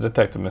 and it's a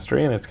detective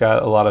mystery, and it's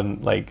got a lot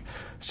of like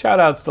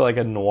shout-outs to like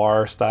a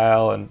noir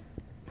style, and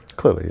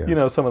clearly, yeah. You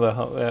know, some of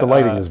the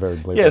lighting is very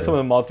blatant. Yeah, some of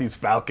the Maltese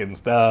Falcon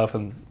stuff,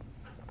 and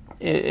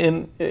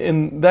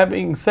that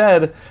being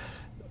said,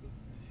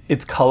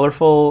 it's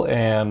colorful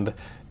and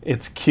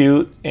it's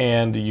cute,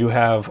 and you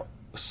have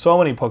so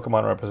many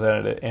Pokemon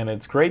represented, and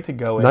it's great to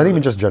go in. Not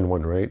even just Gen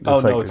 1, right?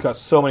 It's got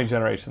so many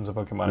generations of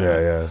Pokemon.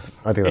 Yeah.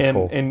 I think that's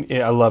cool. And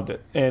yeah, I loved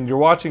it. And you're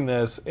watching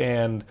this,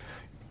 and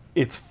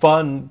it's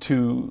fun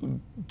to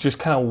just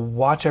kind of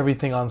watch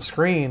everything on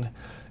screen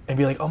and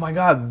be like, oh my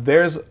god,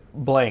 there's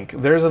blank,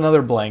 there's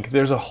another blank,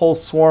 there's a whole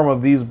swarm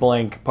of these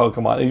blank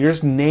Pokemon. And you're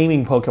just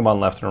naming Pokemon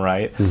left and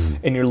right,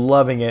 and you're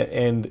loving it,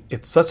 and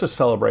it's such a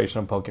celebration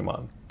of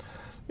Pokemon.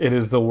 It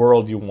is the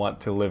world you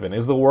want to live in. It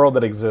is the world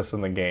that exists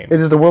in the game. It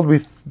is the world we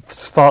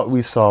thought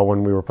we saw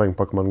when we were playing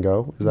Pokemon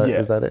Go. Is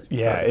that it?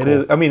 Yeah, Oh, it cool.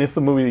 is. I mean, it's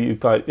the movie that you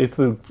thought. It's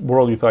the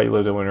world you thought you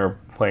lived in when you were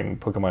playing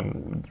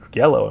Pokemon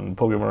Yellow and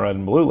Pokemon Red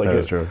and Blue. Like That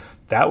is true.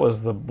 That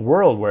was the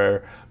world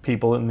where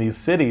people in these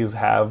cities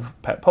have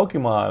pet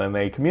Pokemon and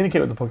they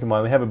communicate with the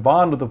Pokemon. They have a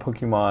bond with the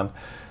Pokemon,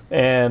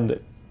 and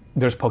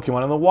there's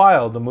Pokemon in the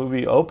wild. The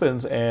movie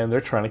opens and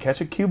they're trying to catch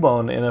a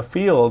Cubone in a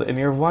field, and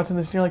you're watching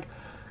this and you're like,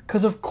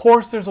 because of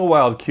course there's a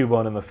wild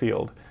Cubone in the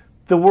field.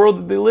 The world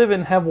that they live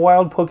in have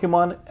wild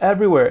Pokemon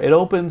everywhere. It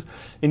opens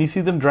and you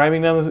see them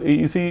driving down.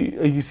 You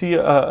see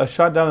a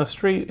shot down the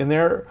street, and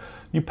there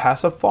you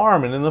pass a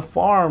farm, and in the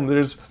farm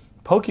there's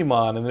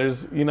Pokemon, and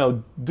there's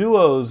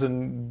duos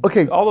and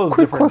all those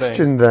quick different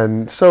question things.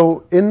 then.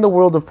 So in the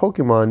world of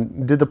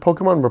Pokemon, did the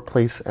Pokemon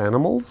replace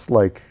animals?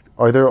 Like,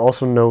 are there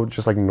also no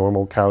just like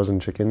normal cows and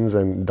chickens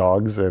and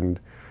dogs? And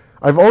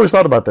I've always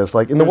thought about this.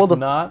 Like in the world There's of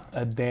not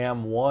a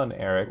damn one,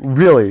 Eric.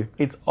 really.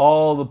 It's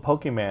all the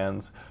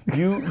Pokemans.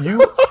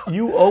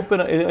 You open.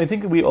 I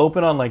think we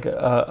open on like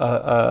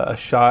a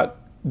shot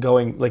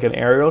going like an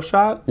aerial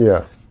shot.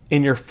 Yeah.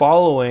 And you're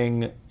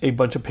following a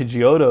bunch of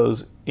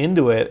Pidgeotos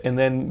into it, and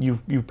then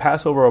you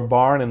pass over a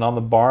barn, and on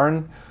the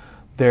barn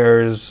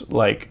there's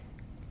like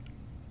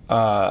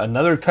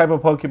another type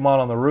of Pokemon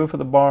on the roof of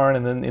the barn,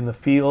 and then in the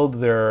field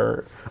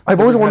there. I've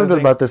always wondered things.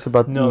 about this in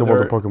the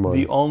world of Pokemon.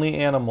 The only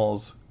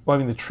animals. Well, I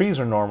mean, the trees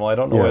are normal. I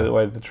don't know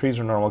why the trees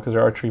are normal, because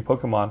there are tree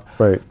Pokemon.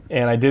 Right.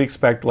 And I did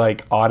expect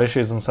like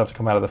Oddishes and stuff to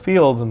come out of the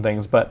fields and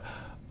things, but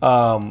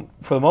for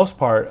the most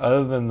part,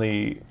 other than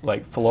the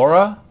like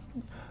flora.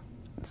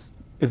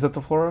 Is that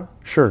the flora?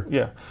 Sure.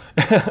 Yeah.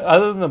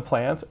 Other than the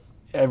plants,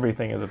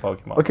 everything is a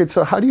Pokemon. Okay,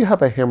 so how do you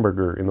have a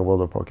hamburger in the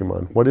world of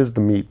Pokemon? What is the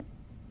meat?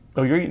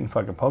 Oh, you're eating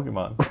fucking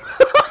Pokemon.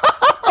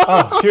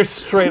 Oh, you're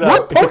straight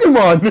What up.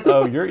 Pokemon?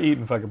 Oh, you're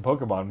eating fucking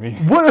Pokemon meat.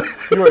 What?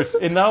 You are,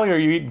 and not only are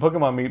you eating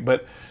Pokemon meat,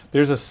 but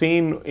there's a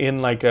scene in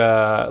like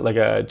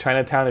a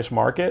Chinatownish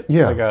market,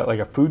 Yeah. like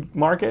a food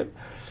market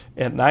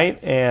at night,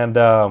 and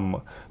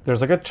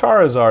there's like a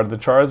Charizard. The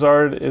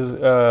Charizard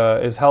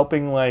is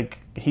helping like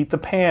heat the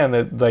pan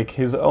that like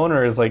his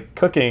owner is like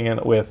cooking and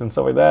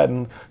stuff like that,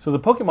 and so the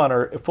Pokemon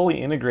are fully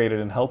integrated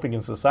and helping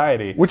in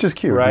society, Which is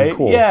cute and right?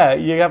 cool. Yeah,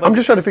 you have. Like, I'm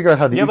just trying to figure out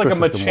how the you have like a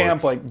ecosystem Machamp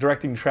works. like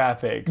directing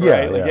traffic, Yeah,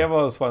 right? Like yeah. you have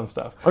all this fun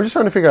stuff. I'm just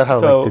trying to figure out how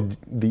So- like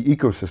the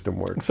ecosystem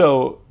works.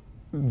 So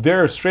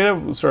they're straight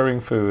up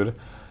serving food,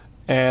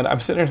 and I'm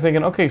sitting there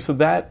thinking, okay, so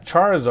that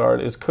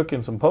Charizard is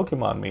cooking some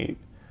Pokemon meat.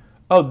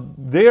 Oh,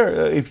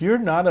 if you're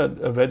not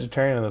a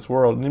vegetarian in this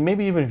world, and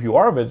maybe even if you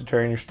are a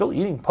vegetarian, you're still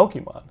eating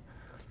Pokemon.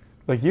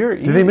 Like you're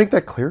eating. Did they make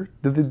that clear?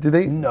 Did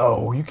they?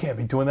 No, you can't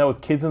be doing that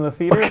with kids in the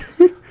theater.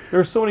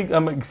 There's so many.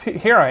 I'm like,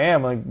 here I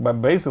am, like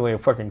I'm basically a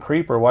fucking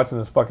creeper watching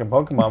this fucking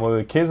Pokemon with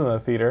the kids in the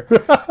theater,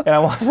 and I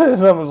watched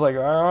this. And I was like,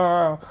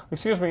 oh,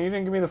 excuse me, you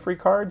didn't give me the free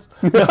cards.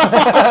 Did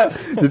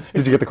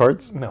you get the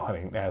cards? No, I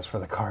didn't ask for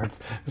the cards.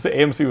 The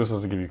AMC was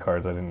supposed to give you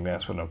cards. I didn't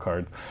ask for no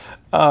cards.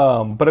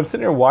 But I'm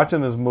sitting here watching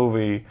this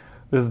movie.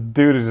 This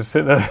dude is just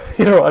sitting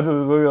there, watching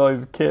this movie with all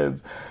these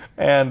kids,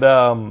 and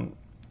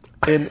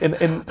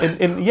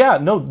yeah,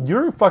 no,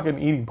 you're fucking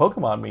eating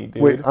Pokemon meat,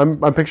 dude. Wait,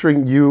 I'm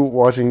picturing you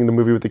watching the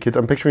movie with the kids.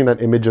 I'm picturing that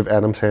image of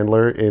Adam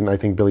Sandler in I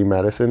think Billy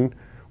Madison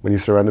when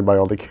he's surrounded by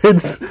all the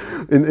kids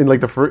in like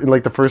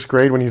the first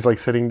grade when he's like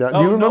sitting down. Do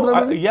you remember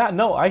that movie? Yeah,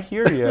 no, I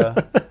hear you.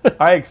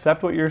 I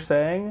accept what you're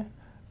saying,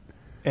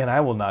 and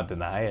I will not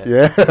deny it.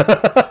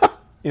 Yeah.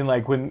 In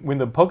like when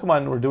the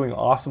Pokemon were doing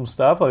awesome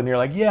stuff, and you're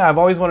like, yeah, I've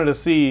always wanted to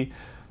see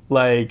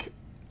like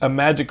a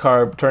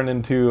Magikarp turn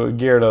into a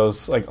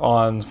Gyarados like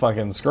on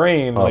fucking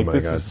screen. Oh like my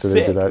this God. is Did they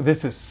do sick. that?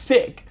 This is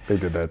sick. They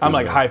did that. I'm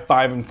like didn't high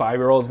fiving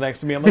 5-year-olds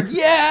next to me. I'm like,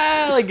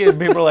 yeah, like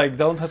people are like,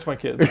 don't touch my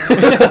kids.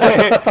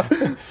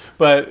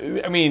 But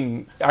I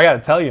mean, I gotta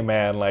tell you,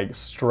 man, like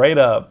straight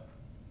up,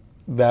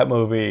 that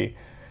movie.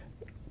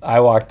 I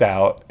walked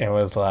out and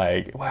was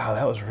like, wow,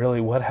 that was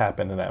really what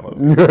happened in that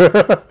movie. You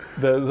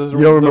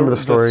don't remember the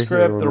story? The You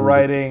script, don't the remember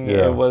writing,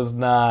 yeah. it was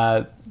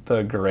not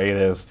the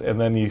greatest. And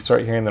then you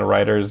start hearing the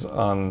writers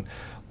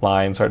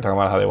online start talking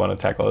about how they want to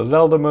tackle a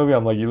Zelda movie.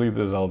 I'm like, you leave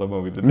the Zelda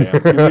movie to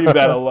damn. You leave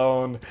that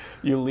alone.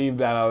 You leave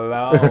that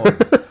alone.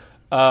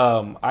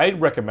 I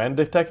recommend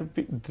Detective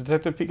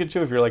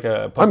Pikachu if you're like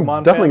a Pokemon fan.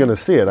 I'm definitely going to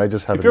see it. I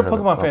just haven't. If you're a had an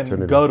Pokemon fan,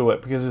 opportunity. go to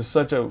it because it's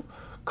such a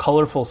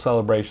colorful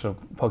celebration of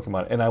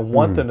Pokemon, and I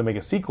want them to make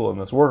a sequel in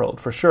this world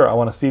for sure. I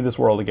want to see this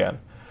world again.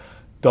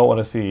 Don't want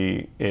to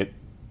see it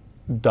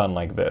done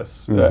like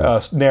this,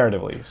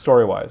 narratively,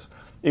 story-wise.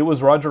 It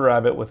was Roger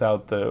Rabbit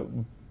without the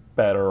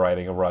better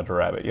writing of Roger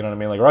Rabbit. You know what I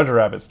mean? Like Roger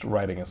Rabbit's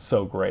writing is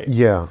so great.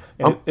 Yeah.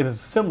 And it is a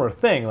similar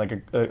thing, like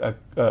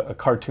a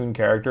cartoon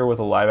character with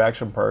a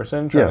live-action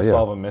person trying to Yeah.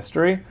 solve a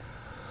mystery,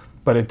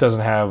 but it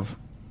doesn't have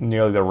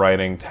nearly the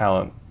writing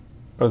talent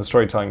or the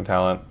storytelling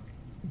talent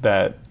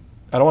that.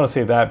 I don't want to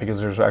say that because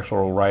there's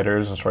actual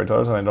writers and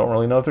storytellers, and I don't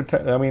really know if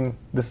they're. I mean,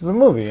 this is a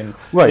movie, and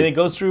it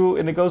goes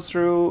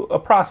through a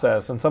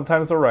process, and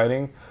sometimes the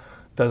writing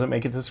doesn't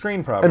make it to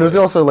screen properly. And it was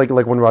also like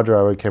when Roger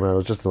Rabbit came out, it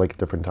was just like a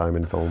different time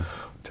in film.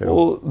 too.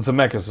 Well,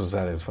 Zemeckis was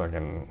at his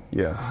fucking...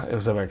 Yeah.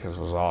 Zemeckis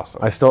was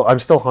awesome. I'm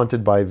still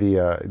haunted by the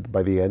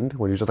end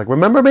when he's just like,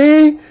 remember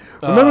me,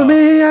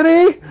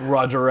 Eddie.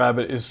 Roger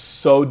Rabbit is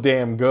so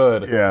damn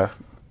good. Yeah.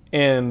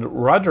 And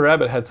Roger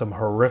Rabbit had some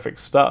horrific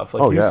stuff.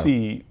 Like, you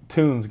see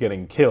Toons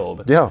getting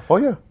killed. Yeah. Oh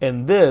yeah.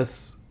 And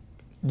this,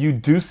 you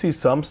do see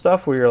some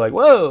stuff where you're like,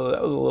 whoa,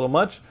 that was a little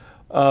much.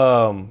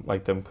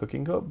 Like them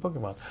cooking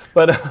Pokemon.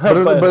 But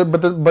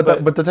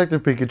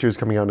Detective Pikachu is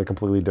coming out in a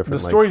completely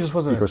different. The story just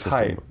wasn't as ecosystem.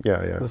 tight.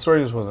 Yeah. The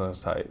story just wasn't as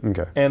tight.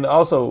 Okay. And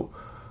also,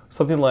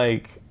 something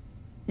like,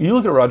 you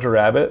look at Roger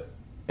Rabbit,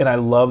 and I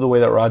love the way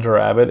that Roger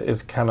Rabbit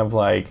is kind of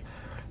like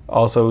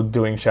also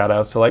doing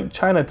shout-outs to like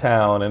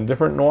Chinatown and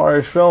different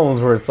noirish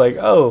films where it's like,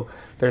 oh,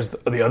 there's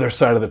the other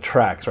side of the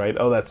tracks, right?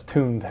 Oh, that's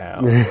Toontown.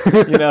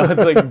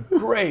 It's like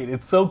great.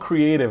 It's so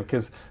creative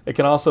because it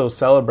can also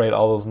celebrate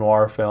all those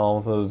noir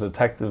films, those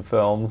detective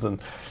films, and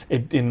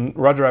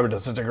Roger Rabbit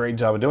does such a great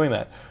job of doing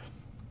that.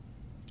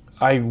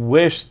 I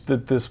wish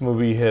that this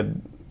movie had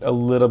a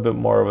little bit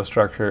more of a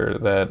structure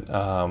that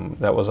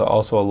was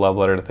also a love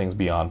letter to things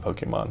beyond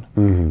Pokemon.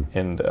 Mm-hmm.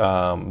 And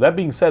that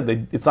being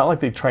said, it's not like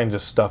they try and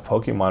just stuff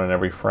Pokemon in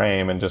every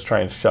frame and just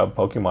try and shove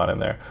Pokemon in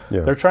there.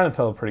 Yeah. They're trying to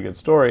tell a pretty good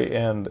story,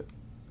 and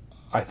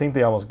I think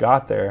they almost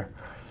got there.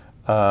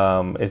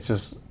 It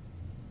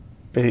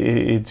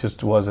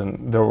just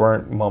wasn't. There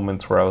weren't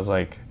moments where I was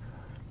like,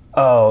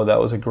 "Oh,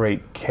 that was a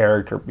great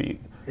character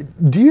beat."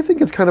 Do you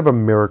think it's kind of a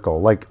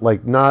miracle, like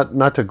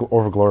not to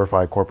over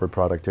glorify corporate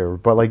product here,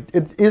 but like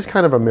it is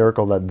kind of a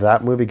miracle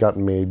that movie got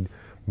made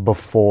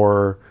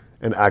before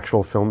an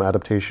actual film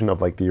adaptation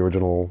of like the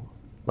original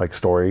like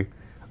story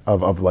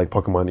of like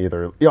Pokemon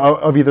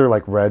either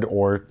like Red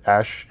or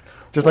Ash.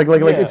 Just like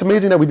it's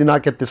amazing that we did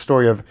not get the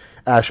story of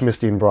Ash,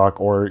 Misty, and Brock,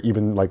 or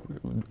even like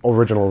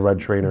original Red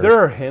Trainer. There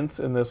are hints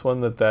in this one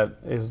that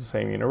is the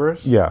same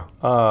universe. Yeah.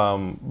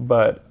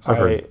 But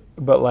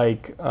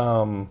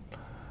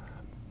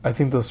I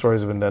think those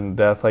stories have been done to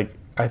death. Like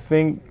I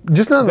think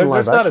just not in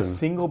live there's not action. A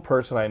single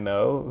person I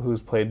know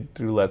who's played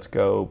through Let's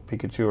Go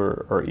Pikachu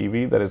or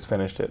Eevee that has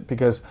finished it,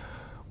 because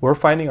we're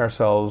finding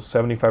ourselves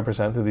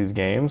 75% through these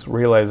games,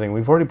 realizing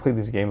we've already played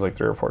these games like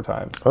 3 or 4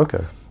 times.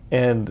 Okay.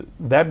 And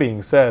that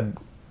being said,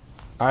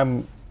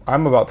 I'm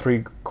about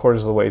 3/4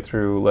 of the way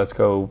through Let's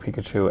Go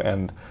Pikachu,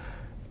 and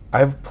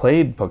I've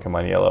played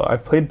Pokemon Yellow.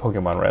 I've played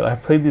Pokemon Red.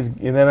 I've played these,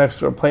 and then I've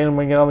started playing them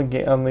again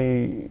on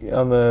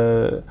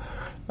the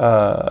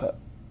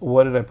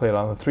what did I play it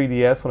on? The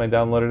 3DS when I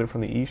downloaded it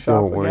from the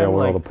eShop. When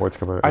all the ports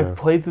come out. I've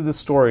played through the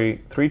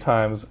story 3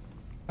 times.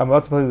 I'm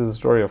about to play through the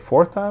story a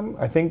 4th time.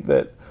 I think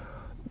that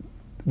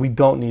we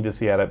don't need to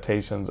see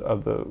adaptations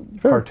of the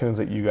cartoons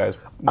that you guys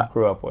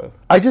grew up with.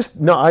 I just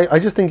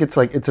think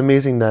it's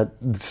amazing that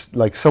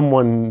like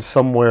someone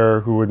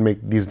somewhere who would make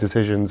these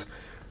decisions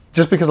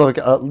just because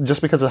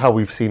of how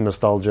we've seen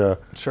nostalgia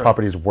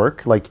properties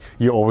work. Like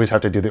you always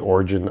have to do the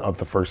origin of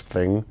the first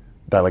thing.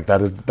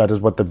 That is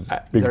what the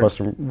big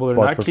buster. Well,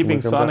 they're not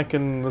keeping Sonic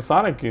in the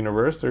Sonic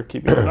universe. They're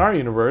keeping it in our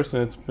universe,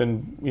 and it's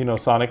been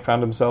Sonic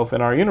found himself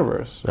in our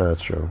universe.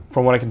 That's true.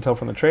 From what I can tell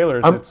from the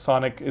trailers,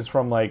 Sonic is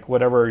from like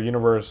whatever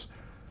universe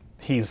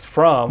he's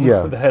from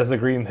that has the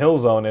Green Hill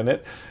Zone in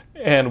it,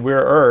 and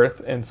we're Earth,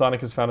 and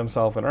Sonic has found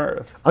himself in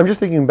Earth. I'm just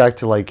thinking back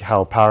to like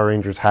how Power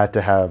Rangers had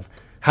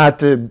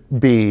to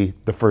be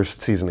the first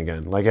season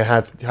again. Like it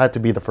had to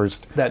be the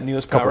first. That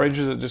newest Power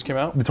Rangers that just came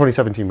out? The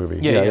 2017 movie.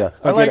 Yeah.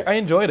 I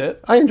enjoyed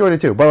it. I enjoyed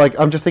it too. But like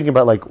I'm just thinking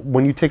about like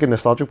when you take a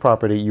nostalgic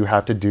property, you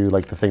have to do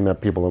like the thing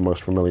that people are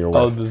most familiar with.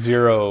 Oh, the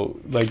zero.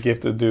 Like you have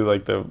to do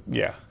like the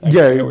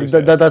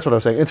that's what I'm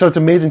saying. And so it's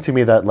amazing to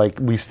me that like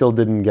we still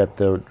didn't get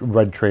the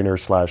Red Trainer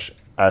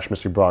 / Ash,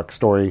 Misty, Brock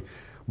story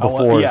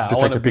before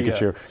Detective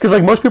Pikachu, because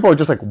like most people are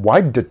just like,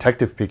 why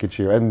Detective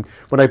Pikachu? And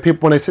when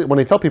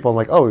I tell people, I'm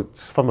like, oh,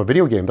 it's from a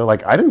video game, they're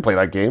like, I didn't play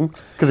that game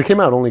because it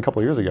came out only a couple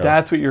of years ago.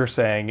 That's what you're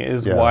saying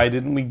is why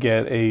didn't we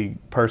get a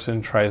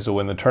person tries to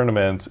win the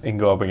tournaments and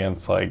go up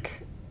against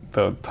like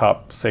the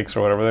top 6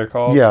 or whatever they're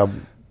called? Yeah.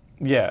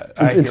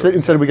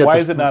 Instead we get why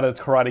is it not a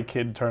Karate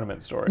Kid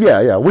tournament story?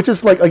 Yeah. Which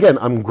is like, again,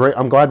 I'm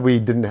glad we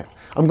didn't.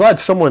 I'm glad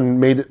someone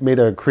made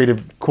a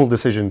creative, cool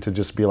decision to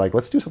just be like,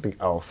 let's do something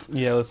else.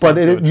 Yeah, let's.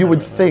 But you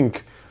would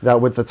think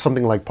that with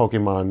something like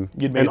Pokemon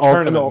and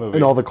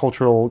all the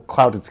cultural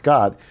clout it's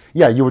got,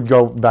 you would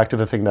go back to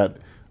the thing that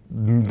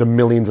the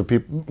millions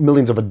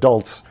of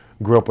adults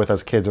grew up with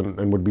as kids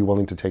and would be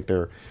willing to take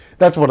their.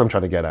 That's what I'm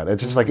trying to get at.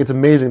 It's just like it's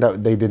amazing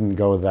that they didn't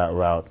go that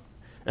route.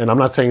 And I'm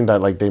not saying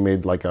that like they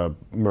made like a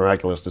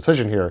miraculous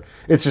decision here.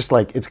 It's just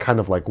like it's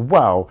kind of like,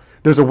 wow,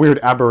 there's a weird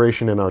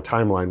aberration in our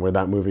timeline where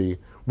that movie.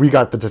 We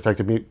got the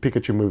Detective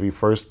Pikachu movie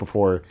first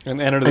before...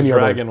 And Enter the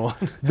Dragon one.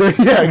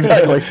 Yeah,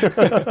 exactly.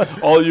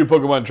 All you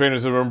Pokemon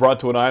trainers have been brought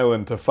to an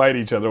island to fight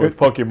each other with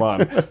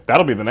Pokemon.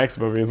 That'll be the next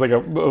movie. It's like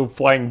a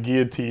flying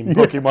guillotine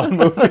Pokemon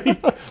movie.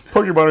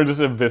 Pokemon are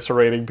just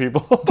eviscerating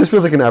people. Just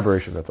feels like an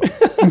aberration, that's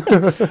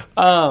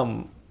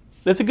all.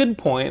 That's a good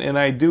point, and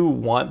I do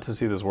want to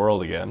see this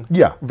world again.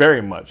 Yeah.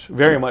 Very much.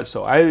 Very much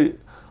so. I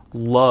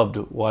loved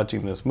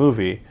watching this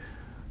movie.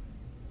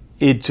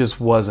 it just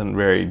wasn't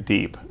very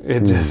deep.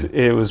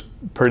 It was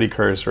pretty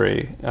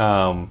cursory.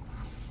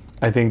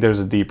 I think there's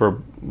a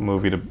deeper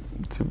movie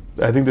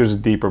I think there's a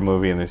deeper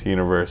movie in this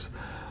universe.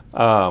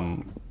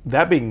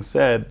 That being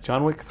said,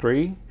 John Wick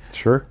 3,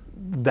 Sure.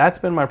 that's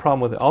been my problem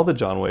with all the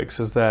John Wicks,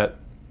 is that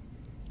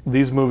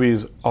these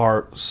movies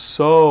are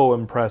so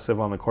impressive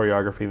on the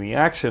choreography and the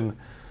action,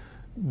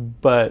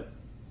 but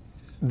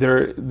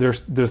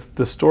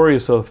the story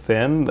is so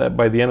thin that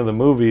by the end of the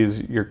movies,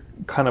 you're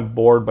kind of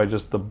bored by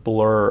just the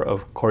blur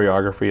of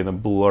choreography and the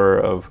blur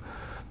of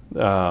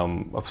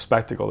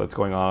spectacle that's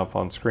going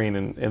on screen.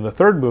 And in the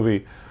third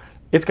movie,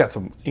 it's got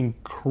some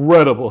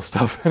incredible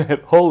stuff in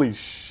it. Holy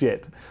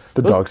shit.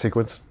 The dog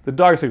sequence? The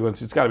dog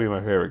sequence, it's got to be my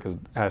favorite because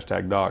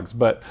 #dogs.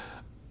 But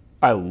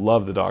I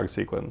love the dog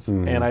sequence.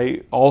 And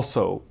I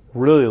also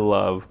really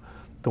love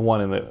the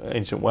one in the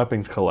Ancient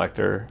Weapons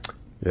Collector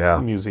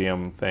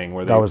museum thing.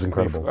 Where that was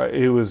incredible.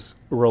 It was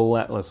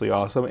relentlessly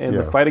awesome. And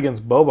the fight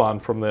against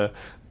Boban from the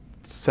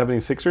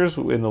 76ers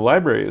in the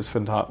library is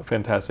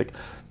fantastic.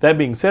 That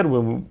being said,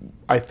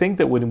 I think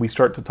that when we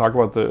start to talk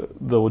about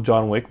the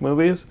John Wick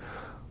movies,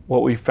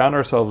 what we found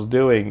ourselves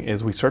doing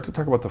is we start to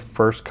talk about the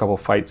first couple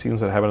fight scenes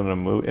that happen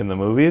in the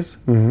movies,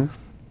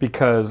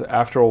 because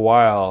after a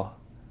while,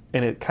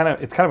 and it's kind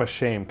of a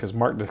shame because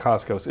Mark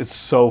Dacascos is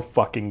so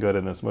fucking good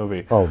in this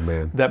movie. Oh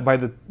man! That by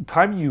the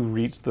time you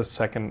reach the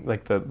second,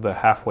 like the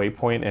halfway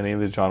point in any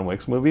of the John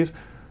Wick's movies,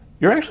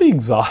 you're actually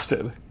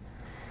exhausted,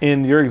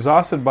 and you're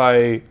exhausted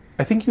by.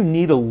 I think you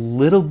need a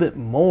little bit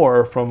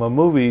more from a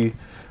movie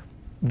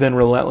than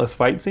relentless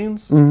fight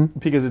scenes,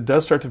 because it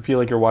does start to feel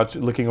like you're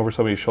looking over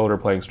somebody's shoulder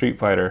playing Street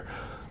Fighter.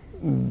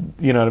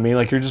 You know what I mean?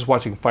 Like you're just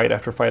watching fight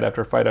after fight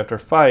after fight after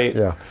fight.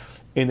 Yeah.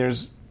 And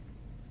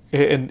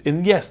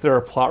and yes, there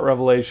are plot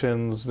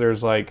revelations.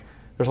 There's a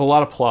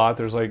lot of plot.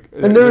 There's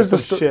shifts. And there's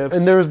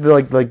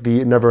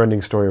the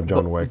never-ending story of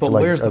John Wick. But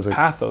where's the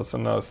pathos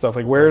and that stuff?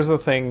 Like where's the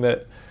thing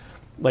that,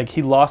 like,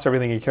 he lost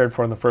everything he cared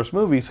for in the first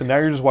movie, so now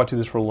you're just watching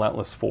this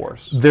relentless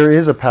force. There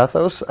is a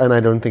pathos, and I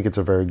don't think it's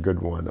a very good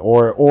one,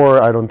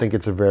 or I don't think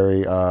it's a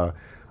very.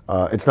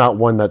 It's not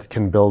one that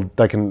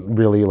can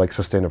really like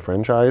sustain a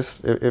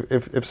franchise.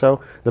 If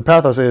so, the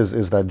pathos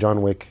is that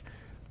John Wick,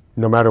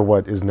 no matter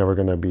what, is never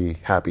going to be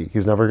happy.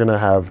 He's never going to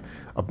have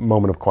a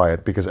moment of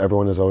quiet because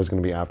everyone is always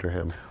going to be after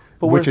him.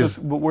 But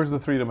where's the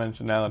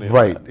three-dimensionality?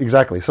 Right,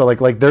 exactly. So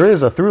like there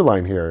is a through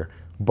line here,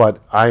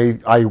 but I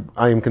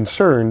am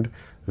concerned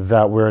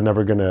that we're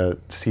never going to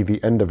see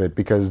the end of it,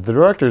 because the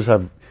directors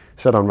have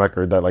said on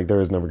record that like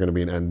there is never going to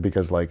be an end,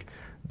 because like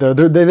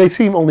they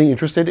seem only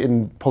interested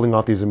in pulling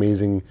off these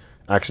amazing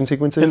action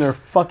sequences, and they're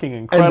fucking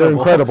incredible. And they're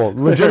incredible,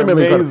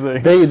 legitimately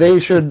incredible. They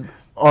should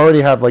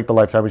already have like the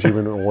Lifetime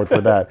Achievement Award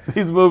for that.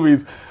 These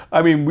movies,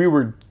 I mean, we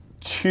were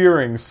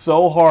cheering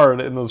so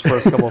hard in those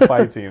first couple of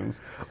fight scenes,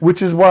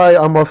 which is why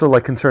I'm also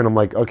like concerned. I'm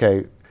like,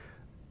 okay,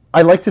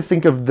 I like to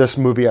think of this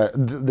movie,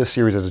 this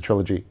series, as a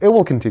trilogy. It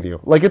will continue.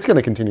 Like, it's going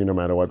to continue no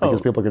matter what,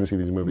 because people are going to see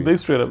these movies. They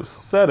straight up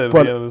said it at the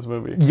end of this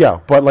movie. Yeah,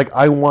 but like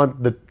I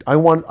want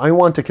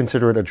to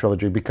consider it a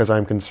trilogy, because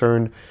I'm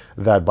concerned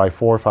that by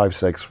 4, 5,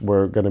 6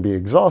 we're going to be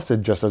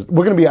exhausted.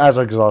 We're going to be as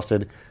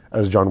exhausted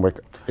as John Wick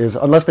is,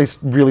 unless they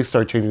really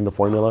start changing the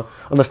formula,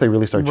 unless they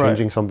really start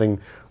changing something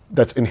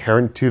that's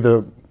inherent to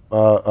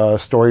the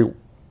story,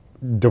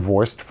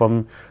 divorced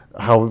from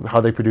how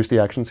they produce the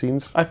action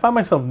scenes. I find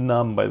myself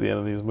numb by the end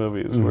of these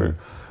movies,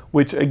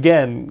 which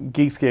again,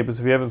 Geekscape, if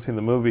you haven't seen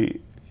the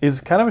movie,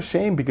 is kind of a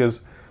shame,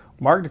 because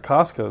Mark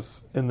Dacascos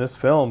in this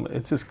film,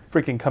 it's his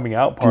freaking coming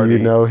out party. Do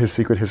you know his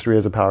secret history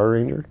as a Power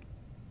Ranger?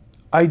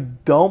 I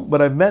don't,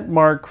 but I've met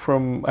Mark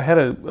from. I had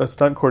a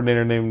stunt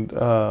coordinator named.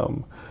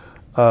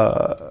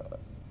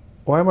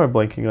 Why am I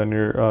blanking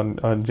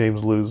on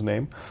James Liu's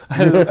name? I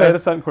had a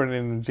stunt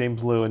coordinator named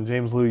James Liu, and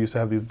James Liu used to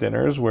have these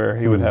dinners where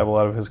he would have a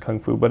lot of his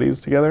kung fu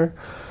buddies together,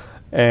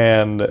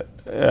 and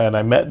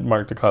I met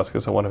Mark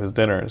Dacascos at one of his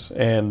dinners,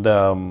 and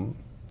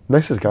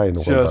nicest guy in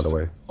the world, by the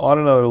way. On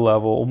another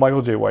level. Well,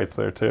 Michael J. White's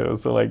there too,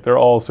 so like they're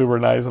all super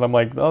nice, and I'm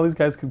like, oh, these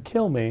guys could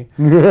kill me,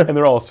 and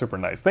they're all super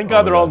nice. Thank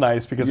God they're all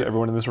nice, because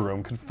everyone in this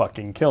room could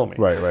fucking kill me.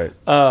 Right.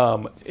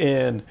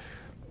 And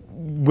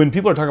when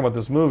people are talking about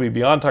this movie,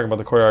 beyond talking about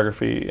the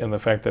choreography and the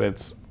fact that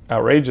it's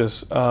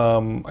outrageous,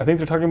 I think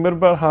they're talking a bit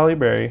about Halle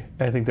Berry.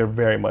 I think they're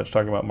very much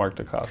talking about Mark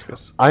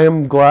Dacascos. I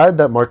am glad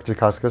that Mark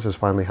Dacascos is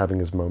finally having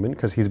his moment,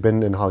 because he's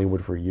been in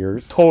Hollywood for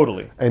years.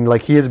 Totally. And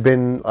like he has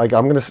been, like,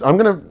 I'm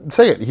gonna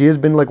say it. He has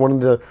been like one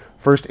of the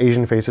first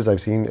Asian faces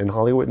I've seen in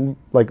Hollywood, in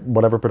like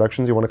whatever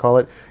productions you want to call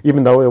it.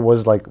 Even though it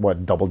was like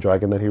Double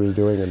Dragon that he was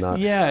doing, and not.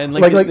 Yeah, and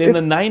in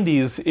the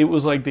 '90s, it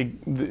was like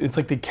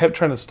they kept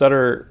trying to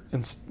stutter,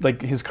 and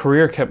like his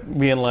career kept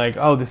being like,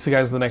 oh, this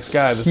guy's the next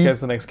guy. This guy's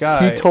the next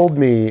guy. He told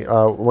me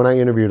when I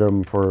interviewed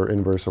him for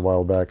Inverse a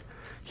while back.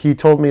 He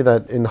told me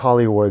that in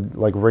Hollywood,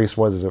 like, race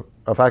was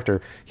a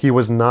factor. He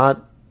was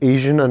not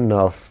Asian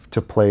enough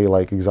to play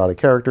like exotic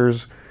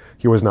characters.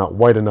 He was not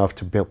white enough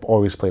to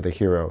always play the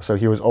hero. So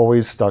he was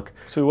always stuck.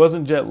 So he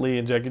wasn't Jet Li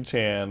and Jackie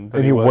Chan, but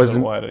and he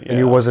wasn't white. Yeah. And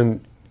he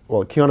wasn't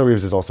well, Keanu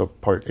Reeves is also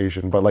part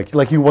Asian, but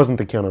like he wasn't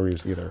the Keanu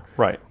Reeves either.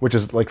 Right. Which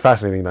is like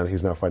fascinating that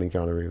he's now fighting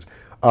Keanu Reeves.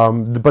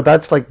 But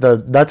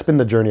that's been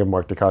the journey of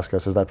Mark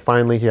Dacascos, is that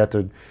finally he had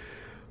to.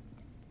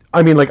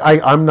 I mean, like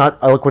I'm not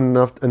eloquent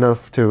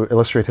enough to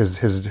illustrate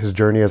his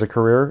journey as a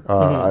career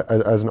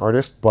as an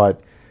artist,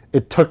 but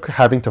it took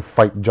having to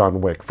fight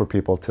John Wick for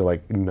people to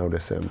like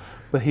notice him.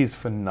 But he's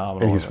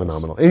phenomenal. And he's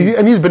phenomenal.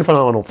 And he's been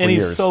phenomenal for years.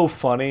 And he's so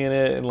funny in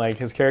it, and like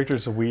his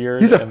character's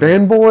weird. He's a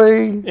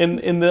fanboy.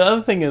 And the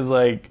other thing is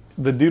like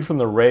the dude from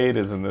The Raid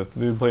is in this. The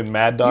dude who played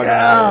Mad Dog.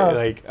 Yeah.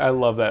 Like I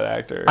love that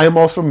actor. I am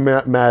also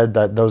mad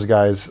that those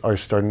guys are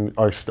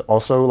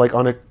also like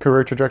on a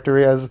career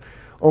trajectory as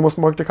almost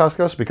Mark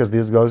Dacascos, because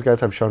those guys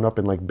have shown up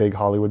in like big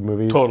Hollywood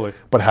movies, Totally,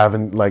 but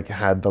haven't like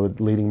had the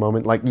leading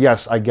moment. Like,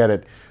 yes, I get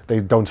it. They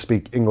don't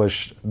speak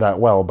English that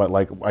well, but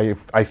like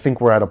I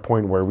think we're at a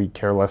point where we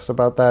care less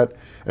about that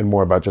and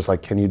more about just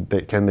like can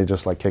they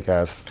just like kick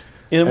ass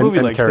in a movie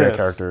and like carry this, a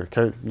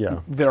character. Yeah,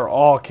 they're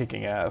all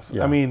kicking ass.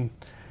 Yeah. I mean,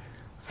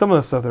 some of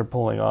the stuff they're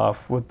pulling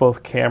off with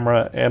both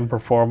camera and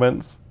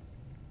performance,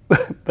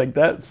 like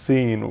that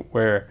scene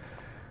where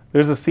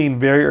there's a scene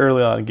very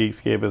early on in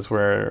Geekscape is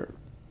where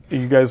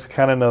you guys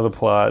kind of know the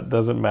plot,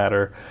 doesn't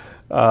matter.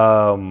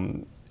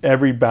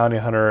 Every bounty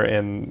hunter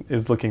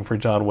is looking for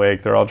John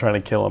Wick. They're all trying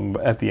to kill him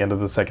at the end of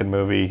the second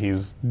movie.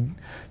 He's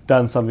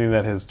done something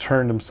that has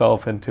turned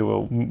himself into a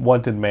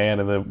wanted man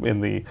in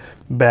the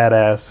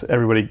badass,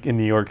 everybody in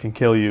New York can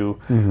kill you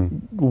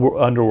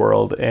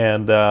underworld.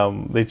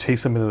 And they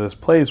chase him into this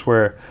place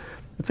where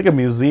it's like a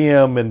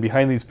museum, and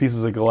behind these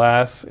pieces of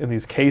glass in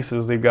these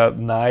cases, they've got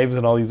knives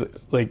and all these,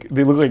 like,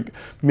 they look like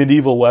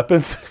medieval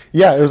weapons.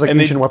 Yeah, it was like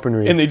ancient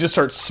weaponry. And they just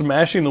start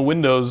smashing the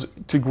windows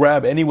to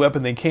grab any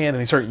weapon they can, and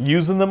they start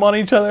using them on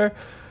each other.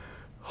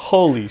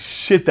 Holy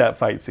shit, that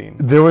fight scene.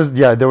 There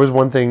was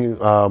one thing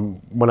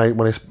when I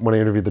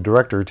interviewed the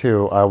director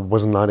too. I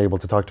was not able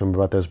to talk to him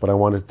about this, but I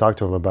wanted to talk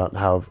to him about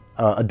how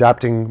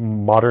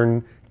adapting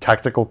modern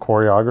tactical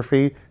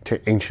choreography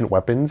to ancient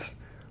weapons.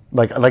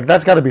 Like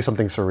that's got to be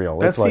something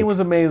surreal. That scene was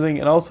amazing,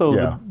 and also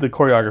Yeah. the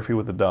choreography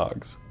with the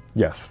dogs.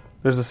 Yes.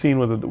 There's a scene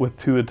with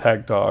two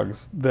attack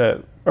dogs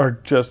that are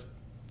just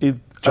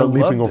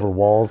leaping over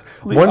walls.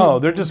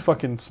 They're just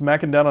fucking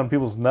smacking down on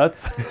people's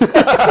nuts.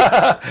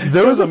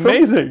 There was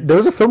amazing. There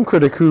was a film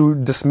critic who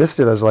dismissed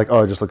it as like,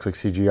 oh, it just looks like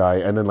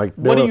CGI, and then like,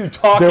 What are you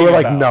talking They were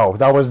like, about? no,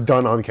 that was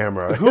done on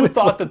camera. Who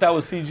thought that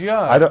was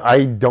CGI?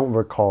 I don't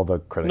recall the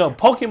critic. No,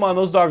 Pokemon,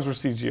 those dogs were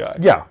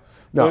CGI. Yeah.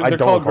 No, They're I don't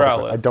called recall.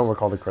 Growlithe. I don't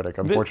recall the critic,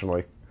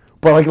 unfortunately.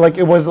 But like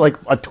it was like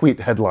a tweet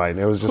headline.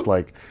 It was just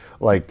like.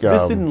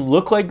 This didn't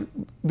look like.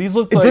 These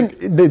looked It like.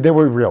 didn't. They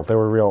were real. They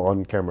were real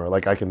on camera.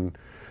 Like I can.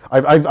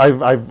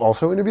 I've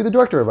also interviewed the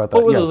director about that.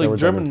 What were Yeah, those, they like were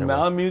done on German camera.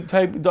 Malamute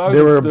type dogs?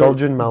 They were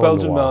Belgian Malinois.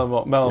 Belgian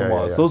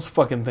Malinois. Yeah. Those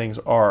fucking things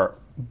are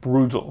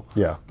brutal.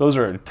 Yeah. Those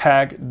are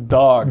attack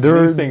dogs.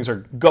 These things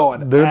are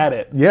going at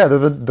it. Yeah,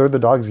 they're the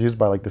dogs used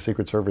by like the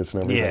Secret Service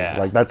and everything. Yeah.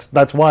 Like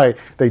that's why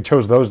they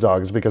chose those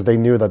dogs, because they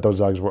knew that those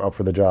dogs were up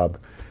for the job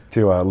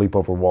to leap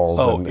over walls.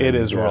 Oh, it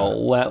is yeah.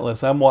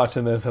 relentless. I'm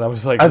watching this and I'm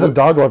just like, As a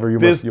dog lover,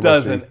 this you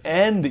doesn't must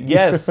end.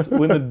 Yes,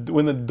 when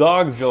the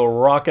dogs go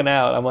rocking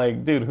out, I'm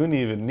like, dude, who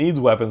even needs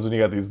weapons when you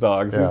got these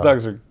dogs? These Yeah.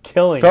 dogs are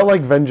killing. Felt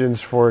like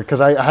vengeance because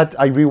I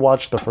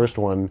rewatched the first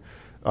one,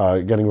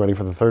 getting ready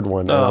for the third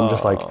one, and I'm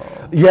just like,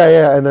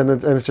 yeah, and then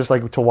it's just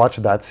like to watch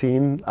that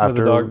scene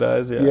after the dog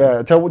dies,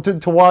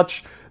 to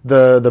watch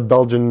the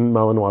Belgian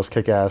Malinois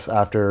kick ass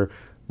after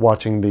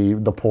watching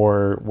the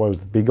poor, what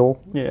was it,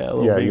 Beagle? Yeah,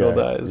 little Beagle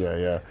dies.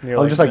 Yeah. You're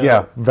I'm like, just like, no.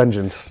 yeah,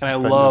 vengeance. And I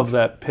vengeance. love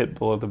that pit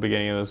bull at the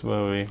beginning of this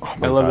movie.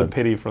 my I love God. the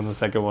pity from the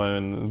second one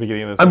and the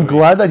beginning of this I'm movie.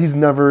 glad that he's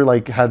never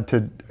like had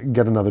to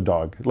get another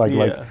dog. Like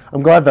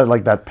I'm glad that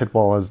like that pit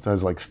bull has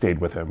like stayed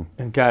with him.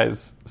 And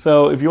guys,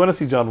 so if you want to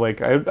see John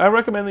Wick, I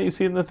recommend that you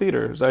see it in the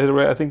theaters.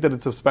 I think that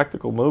it's a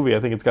spectacle movie. I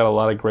think it's got a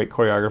lot of great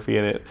choreography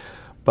in it,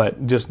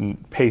 but just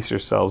pace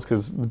yourselves,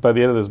 because by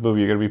the end of this movie,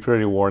 you're going to be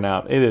pretty worn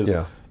out. It is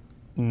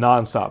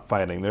non-stop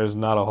fighting. There's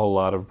not a whole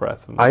lot of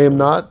breath in this I am movie.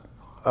 not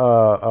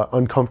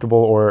uncomfortable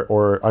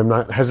or I'm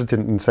not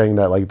hesitant in saying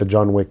that like the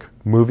John Wick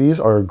movies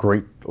are a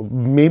great,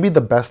 maybe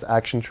the best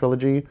action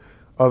trilogy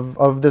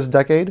of this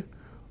decade.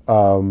 Yeah,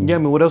 I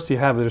mean, what else do you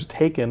have? There's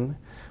Taken,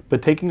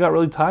 but Taken got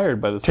really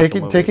tired by the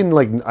second movie. Taken,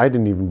 like I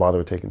didn't even bother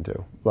with Taken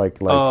 2. Like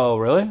Oh,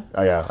 really?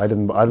 yeah, I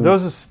didn't.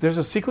 There's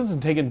a sequence in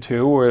Taken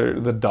 2 where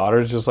the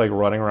daughter's just like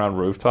running around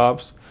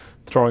rooftops,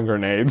 throwing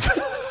grenades.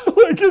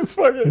 Like it's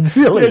fucking.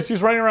 Really? Yeah,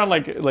 she's running around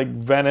like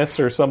Venice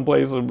or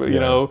someplace, you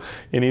know,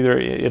 in either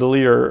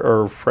Italy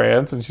or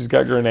France, and she's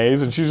got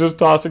grenades, and she's just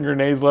tossing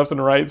grenades left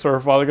and right so her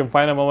father can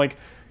find them. I'm like,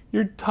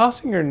 you're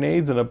tossing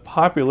grenades in a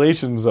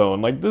population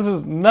zone. Like, this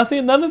is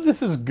nothing. None of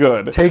this is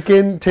good.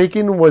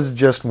 Taken was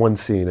just one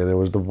scene, and it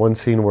was the one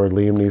scene where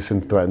Liam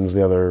Neeson threatens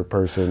the other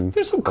person.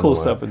 There's some cool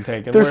stuff in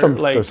Taken. There's some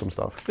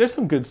stuff. There's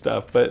some good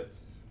stuff, but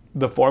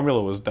the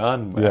formula was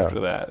done after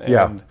that.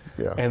 And,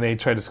 and they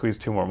tried to squeeze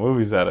 2 more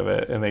movies out of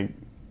it, and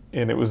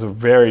it was a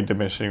very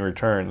diminishing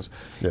returns.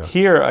 Yeah.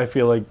 Here, I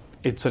feel like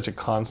it's such a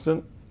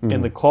constant,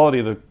 and the quality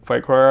of the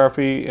fight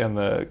choreography and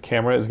the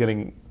camera is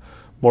getting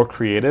more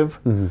creative.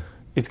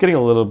 It's getting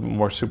a little bit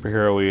more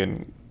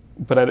superhero-y,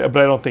 but I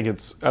don't think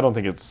it's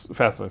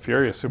Fast and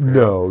Furious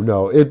superhero.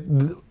 No.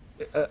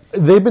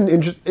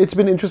 It's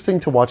been interesting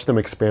to watch them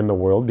expand the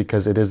world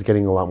because it is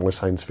getting a lot more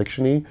science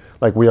fiction-y.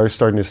 Like we are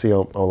starting to see a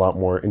lot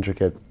more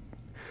intricate.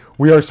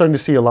 We are starting to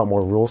see a lot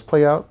more rules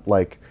play out.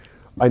 Like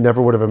I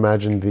never would have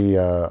imagined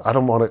I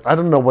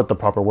don't know what the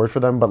proper word for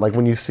them, but like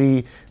when you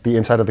see the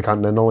inside of the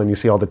Continental and you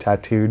see all the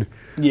tattooed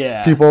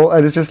people,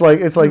 and it's just like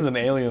This is an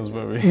aliens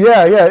movie.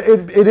 Yeah.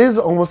 It is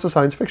almost a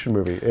science fiction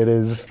movie. It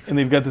is, and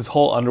they've got this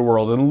whole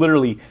underworld, and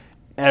literally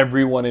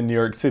everyone in New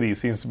York City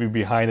seems to be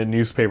behind a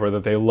newspaper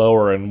that they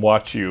lower and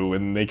watch you,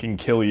 and they can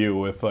kill you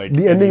with like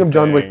the ending of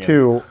John Wick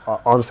 2.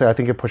 Honestly, I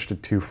think it pushed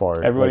it too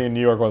far. Everybody in New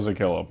York wants to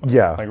kill him.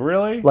 Yeah, like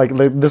really? Like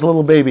this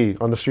little baby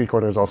on the street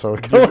corner is also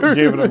a killer.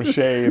 Giving him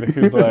shade.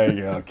 Who's like,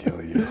 I'll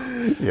kill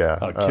you. Yeah,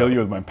 I'll kill you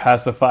with my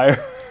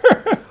pacifier.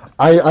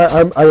 I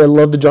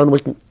love the John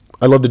Wick.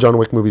 I love the John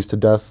Wick movies to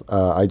death.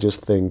 I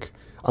just think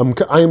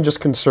I am just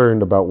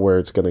concerned about where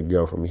it's going to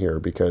go from here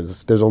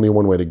because there's only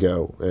one way to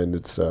go, and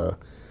it's.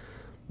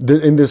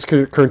 In this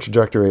current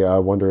trajectory, I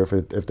wonder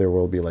if there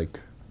will be like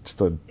just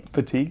a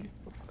fatigue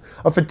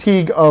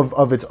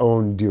of its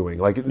own doing.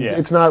 Like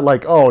it's not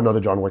like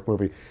another John Wick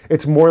movie.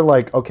 It's more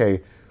like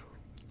okay,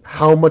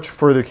 how much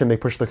further can they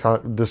push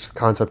this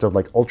concept of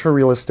like ultra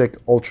realistic,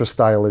 ultra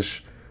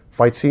stylish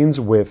fight scenes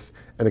with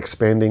an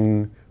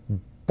expanding,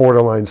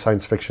 borderline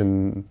science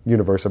fiction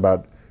universe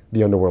about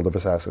the underworld of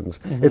assassins?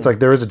 It's like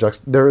there is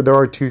there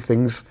are two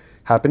things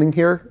happening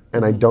here,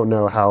 and I don't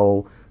know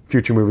how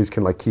future movies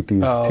can like keep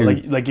these two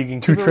like you can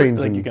two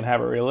trains. You can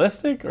have it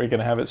realistic, or you can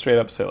have it straight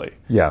up silly.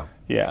 Yeah.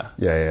 Yeah.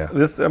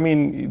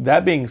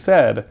 That being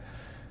said,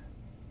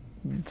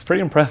 it's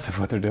pretty impressive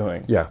what they're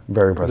doing. Yeah,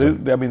 very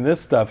impressive. This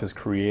stuff is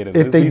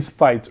creative. These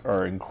fights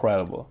are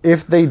incredible.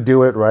 If they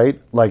do it right,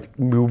 like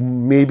we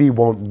maybe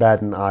won't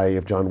bat an eye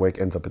if John Wick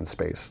ends up in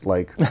space.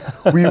 Like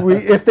we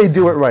if they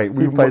do it right,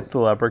 he fights the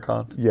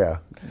leprechaun. Yeah.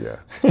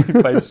 He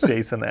fights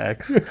Jason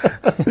X.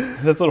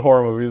 That's what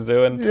horror movies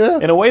do. And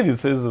in a way,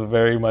 this is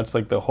very much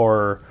like the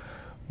horror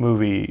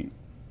movie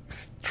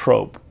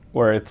trope,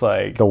 where it's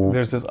like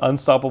there's this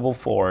unstoppable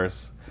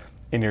force,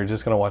 and you're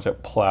just going to watch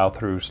it plow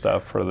through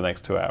stuff for the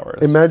next 2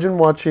 hours. Imagine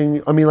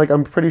watching,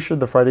 I'm pretty sure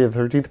the Friday the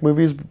 13th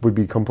movies would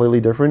be completely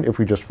different if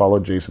we just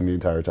followed Jason the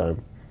entire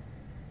time.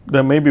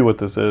 That may be what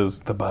this is,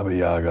 the Baba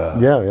Yaga.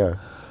 Yeah.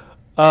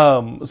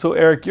 So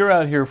Eric, you're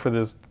out here for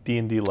this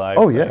D&D Live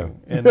thing. Yeah.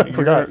 And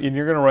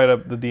you're going to write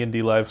up the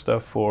D&D Live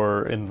stuff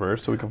for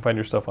Inverse, so we can find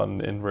your stuff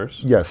on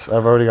Inverse. Yes,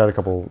 I've already got a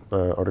couple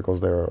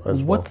articles there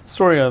as well. What's the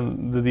story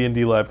on the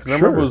D&D Live? Because I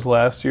remember it was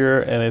last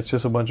year, and it's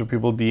just a bunch of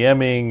people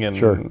DMing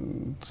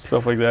and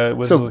stuff like that.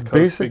 Wizards of the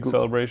Coast big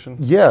celebration.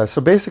 Yeah,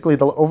 so basically,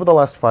 over the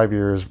last 5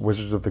 years,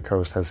 Wizards of the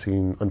Coast has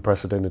seen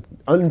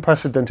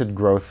unprecedented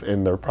growth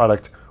in their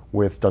product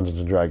with Dungeons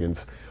and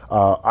Dragons.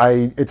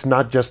 It's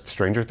not just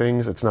Stranger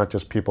Things. It's not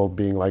just people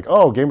being like,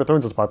 "Oh, Game of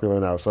Thrones is popular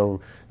now, so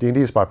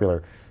D&D is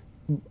popular."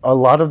 A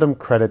lot of them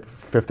credit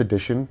 5th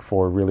edition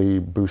for really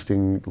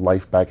boosting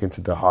life back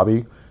into the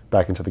hobby,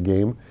 back into the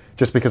game,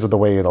 just because of the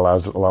way it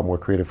allows a lot more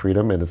creative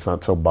freedom and it's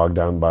not so bogged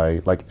down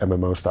by like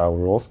MMO style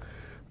rules.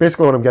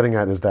 Basically, what I'm getting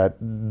at is that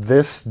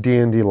this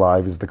D&D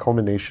Live is the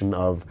culmination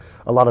of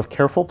a lot of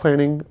careful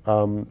planning.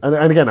 And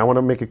again, I want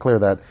to make it clear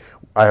that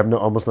I have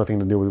almost nothing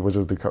to do with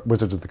Wizards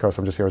of the Coast.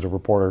 I'm just here as a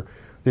reporter.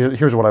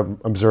 Here's what I'm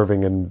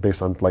observing, and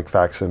based on like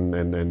facts and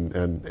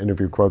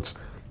interview quotes.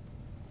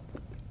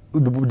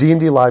 The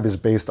D&D Live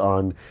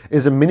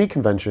is a mini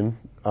convention.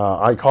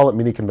 I call it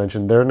mini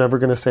convention. They're never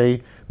going to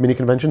say mini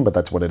convention, but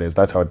that's what it is.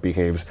 That's how it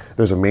behaves.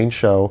 There's a main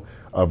show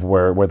of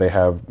where they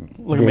have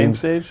like games. A main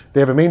stage. They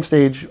have a main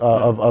stage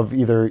of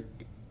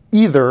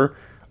either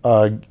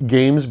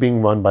games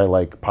being run by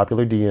like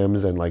popular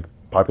DMs and like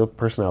popular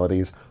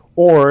personalities,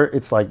 or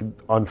it's like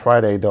on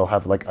Friday they'll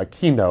have like a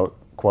keynote,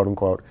 quote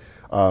unquote.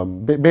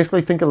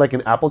 Basically, think of like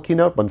an Apple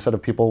keynote, but instead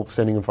of people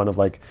standing in front of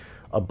like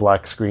a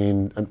black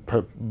screen and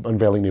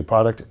unveiling new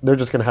product, they're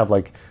just going to have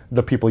like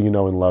the people you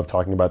know and love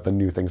talking about the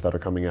new things that are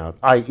coming out,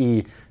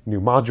 i.e. new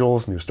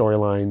modules, new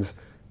storylines,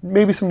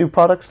 maybe some new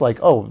products like,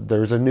 oh,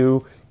 there's a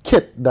new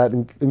kit that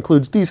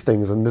includes these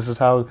things and this is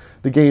how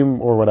the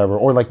game or whatever,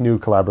 or like new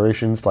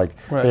collaborations, like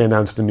they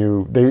announced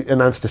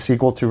a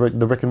sequel to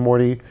the Rick and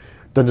Morty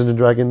Dungeons and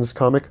Dragons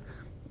comic.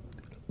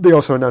 They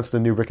also announced a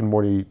new Rick and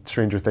Morty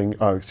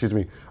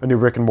a new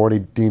Rick and Morty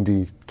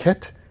D&D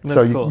kit. That's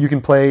so cool. You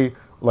can play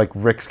like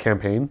Rick's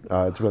campaign.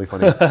 It's really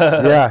funny.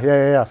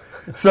 Yeah.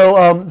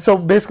 So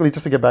basically,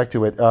 just to get back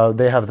to it,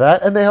 they have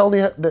that, and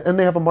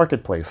they have a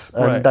marketplace,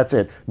 and that's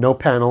it. No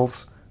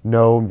panels,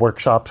 no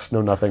workshops,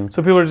 no nothing.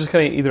 So people are just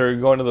kind of either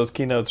going to those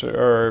keynotes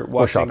or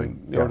watching, or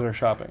shopping. Or they're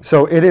shopping.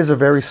 So it is a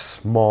very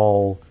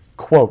small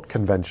quote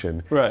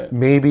convention. Right.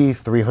 Maybe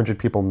 300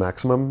 people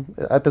maximum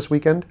at this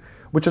weekend,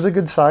 which is a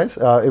good size.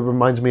 It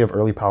reminds me of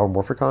early Power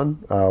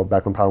Morphicon,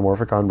 back when Power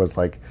Morphicon was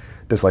like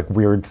this like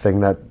weird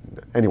thing that.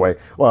 Anyway,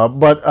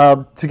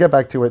 but to get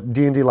back to it,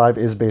 D&D Live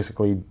is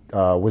basically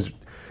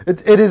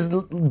it is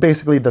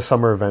basically the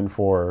summer event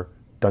for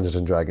Dungeons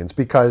and Dragons,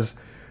 because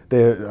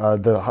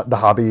the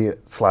hobby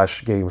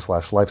 / game /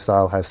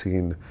 lifestyle has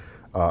seen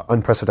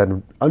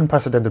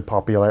unprecedented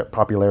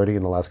popularity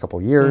in the last couple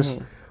of years.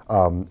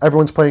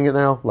 Everyone's playing it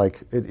now.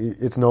 Like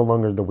it's no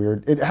longer the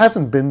weird. It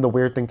hasn't been the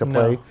weird thing to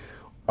play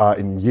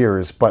in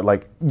years, but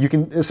like you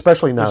can,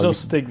 especially now. There's no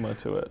stigma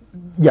to it.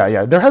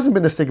 Yeah. There hasn't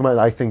been a stigma,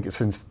 I think,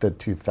 since the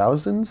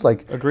 2000s.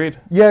 Like agreed.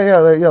 Yeah.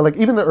 Like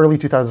even the early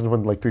 2000s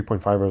when like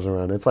 3.5 was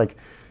around. It's like,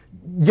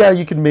 yeah,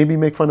 you can maybe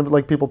make fun of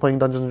like people playing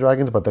Dungeons and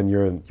Dragons, but then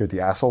you're the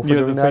asshole for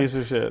doing that. You're the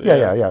piece of shit.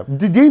 Yeah.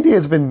 D&D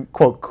has been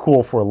quote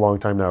cool for a long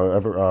time now.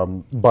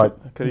 But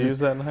I could have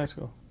used that in high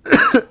school.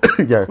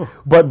 Yeah,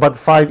 but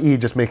 5e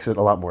just makes it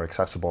a lot more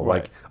accessible.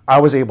 Right. Like I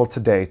was able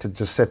today to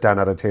just sit down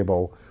at a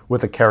table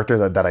with a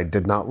character that I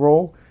did not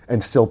roll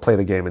and still play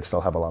the game and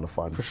still have a lot of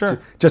fun. For sure.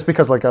 Just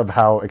because like of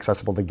how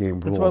accessible the game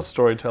rules. It's about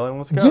storytelling.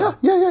 Let's go.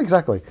 Yeah,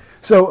 exactly.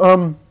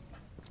 So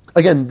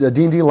again,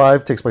 D&D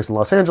Live takes place in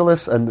Los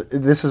Angeles, and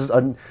this is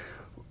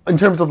in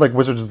terms of like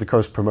Wizards of the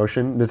Coast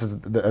promotion, this is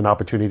an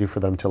opportunity for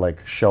them to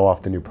like show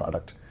off the new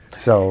product.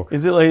 So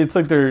is it like it's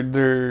like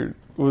they're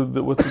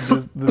what's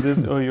the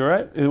Disney? Oh, you're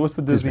right. What's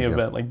the Disney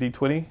event? Like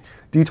D20?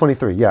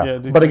 D23, yeah.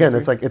 D23. But again,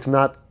 it's like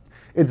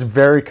it's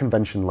very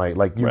convention light.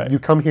 Like you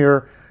come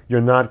here,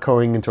 you're not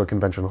going into a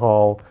convention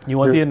hall. You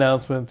want the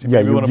announcements.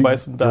 You want to buy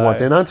some dice. You want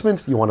the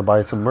announcements. You want to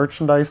buy some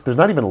merchandise. There's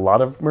not even a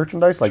lot of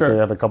merchandise. Like they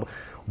have a couple.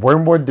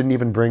 Wormwood didn't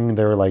even bring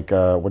their like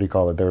what do you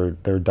call it?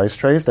 Their dice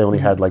trays. They only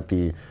had like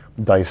the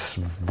dice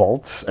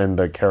vaults and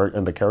the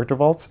character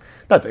vaults.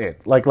 That's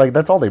it. Like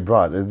that's all they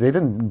brought. They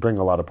didn't bring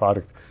a lot of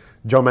product.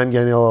 Joe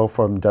Manganiello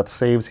from Death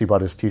Saves, he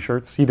brought his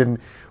T-shirts. He didn't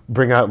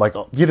bring out the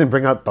hoodies. He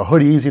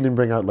didn't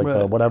bring out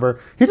the whatever.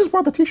 He just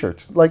brought the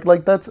T-shirts. Like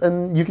that's,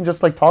 and you can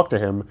just like talk to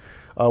him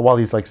while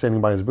he's like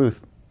standing by his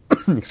booth.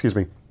 Excuse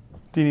me.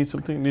 Do you need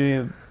something? Do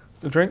you need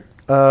a drink?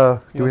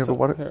 Do we have a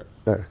water?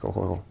 Here.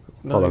 Cool.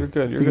 No, you're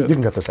good. You're good. You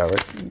can cut this out,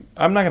 right?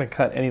 I'm not going to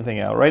cut anything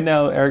out. Right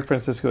now, Eric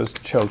Francisco is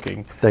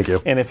choking. Thank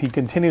you. And if he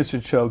continues to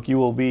choke, you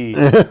will be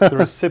the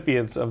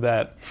recipients of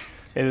that.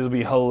 And it'll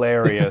be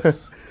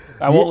hilarious.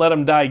 I won't let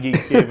him die,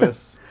 Geeks gave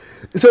us.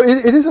 So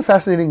it is a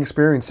fascinating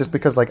experience just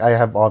because like I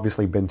have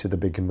obviously been to the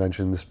big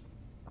conventions.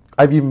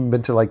 I've even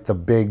been to like the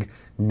big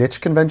niche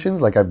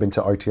conventions. Like I've been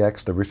to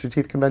RTX, the Rooster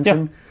Teeth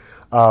convention.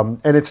 Yeah.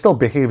 And it still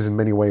behaves in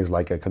many ways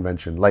like a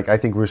convention. Like I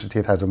think Rooster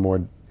Teeth has a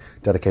more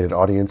dedicated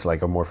audience,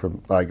 like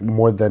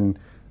more than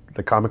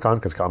the Comic-Con,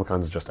 because Comic-Con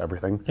is just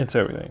everything. It's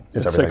everything.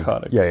 It's everything.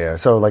 Psychotic. Yeah.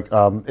 So like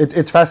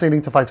it's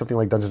fascinating to find something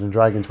like Dungeons and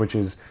Dragons, which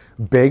is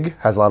big,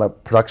 has a lot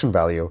of production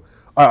value.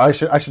 I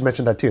should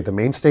mention that too. The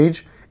main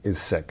stage is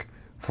sick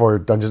for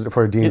D&D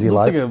Live. It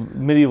looks like a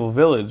medieval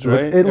village,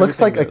 right? It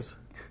looks like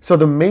so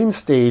the main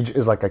stage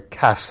is like a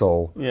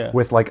castle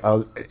with like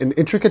an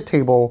intricate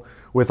table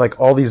with like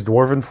all these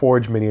Dwarven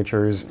Forge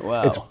miniatures.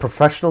 Wow. It's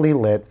professionally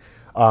lit.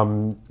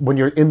 When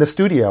you're in the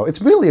studio,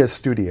 it's really a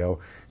studio.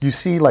 You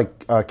see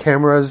like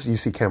cameras, you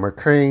see camera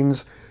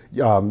cranes.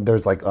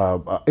 There's like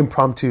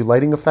impromptu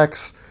lighting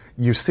effects.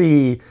 You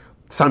see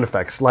sound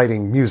effects,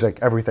 lighting, music,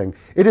 everything.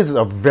 It is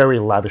a very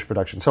lavish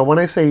production. So when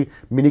I say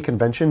mini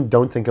convention,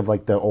 don't think of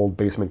like the old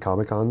basement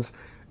Comic-Cons.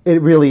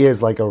 It really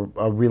is like a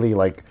really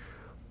like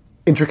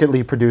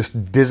intricately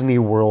produced Disney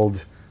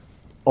World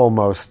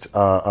almost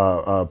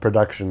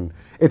production.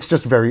 It's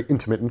just very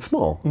intimate and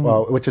small,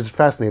 which is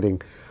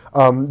fascinating.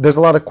 There's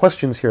a lot of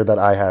questions here that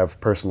I have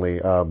personally.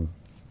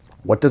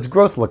 What does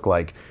growth look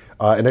like?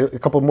 In a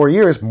couple more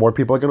years, more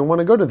people are going to want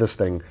to go to this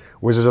thing.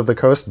 Wizards of the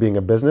Coast, being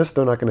a business,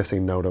 they're not going to say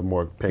no to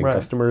more paying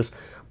customers.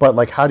 But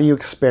like, how do you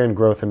expand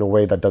growth in a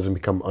way that doesn't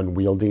become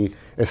unwieldy,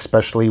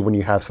 especially when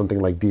you have something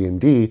like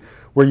D&D,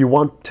 where you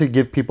want to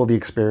give people the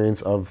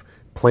experience of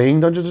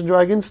playing Dungeons &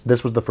 Dragons?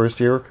 This was the first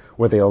year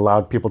where they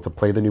allowed people to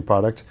play the new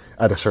product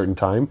at a certain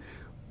time.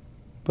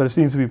 But it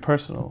needs to be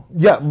personal.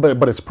 Yeah,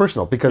 but it's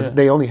personal because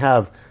they only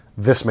have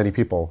this many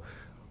people.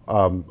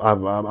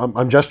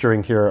 I'm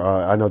gesturing here.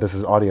 I know this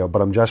is audio,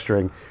 but I'm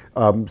gesturing.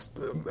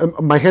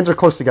 My hands are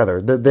close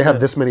together. They have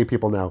this many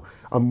people now.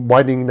 I'm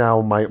widening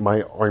now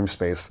my arm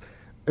space.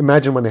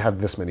 Imagine when they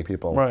have this many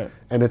people. Right.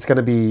 And it's going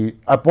to be,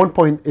 at one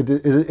point, it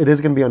is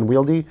going to be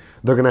unwieldy.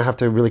 They're going to have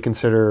to really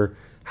consider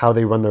how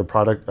they run their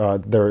product,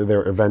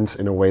 their events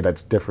in a way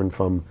that's different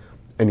from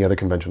any other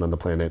convention on the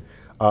planet.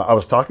 I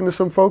was talking to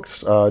some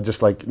folks,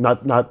 just like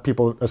not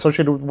people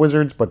associated with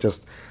Wizards, but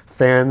just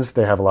fans.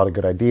 They have a lot of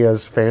good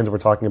ideas. Fans were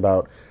talking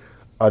about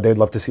they'd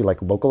love to see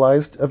like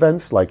localized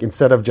events, like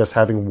instead of just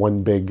having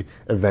one big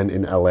event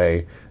in LA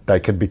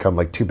that could become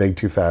like too big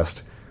too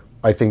fast.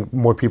 I think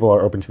more people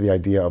are open to the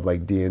idea of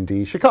like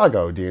D&D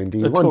Chicago, D&D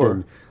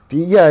London,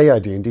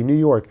 D&D New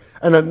York.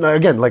 And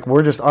again, like I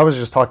was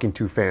just talking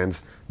to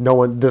fans.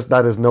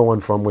 That is no one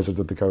from Wizards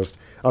of the Coast.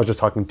 I was just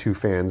talking to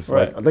fans.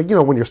 Right. Like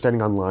when you're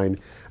standing online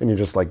and you're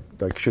just like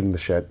shooting the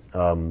shit.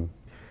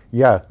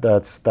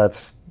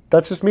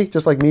 That's just me.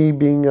 Just like me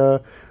being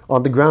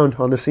on the ground,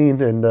 on the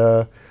scene,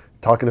 and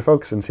talking to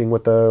folks and seeing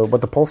what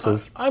the pulse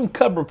is. I'm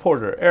Cub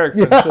reporter Eric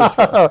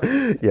Francisco.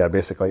 Yeah,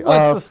 basically.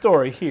 What's the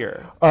story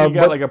here? You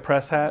got like a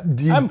press hat?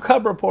 I'm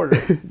Cub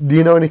reporter. Do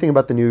you know anything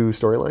about the new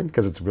storyline?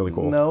 Because it's really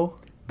cool. No.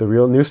 The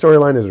real new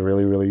storyline is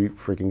really, really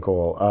freaking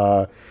cool.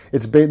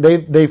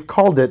 They've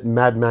called it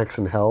Mad Max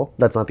in Hell.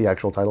 That's not the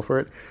actual title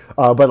for it,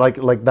 but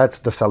like that's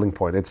the selling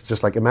point. It's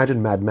just like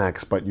imagine Mad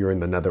Max, but you're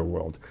in the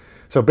Netherworld.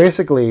 So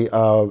basically,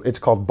 it's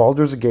called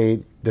Baldur's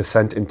Gate: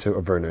 Descent into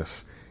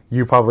Avernus.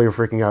 You probably are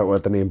freaking out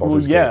at the name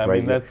Baldur's Gate, right?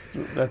 I mean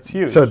that's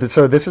huge. So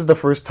this is the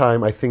first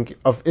time I think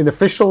in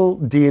official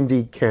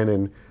D&D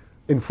canon,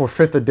 for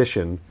 5th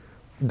edition,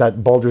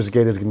 that Baldur's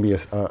Gate is going to be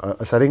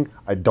a setting.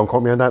 Don't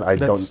quote me on that. I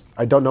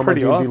don't know my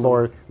D&D awesome.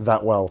 lore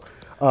that well.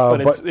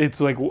 But it's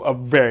like a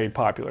very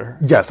popular.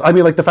 Yes, I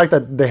mean like the fact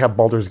that they have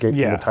Baldur's Gate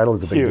in the title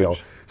is a big huge. deal.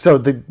 So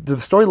the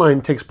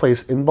storyline takes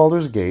place in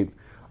Baldur's Gate.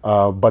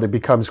 But it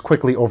becomes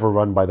quickly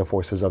overrun by the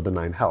forces of the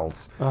Nine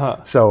Hells.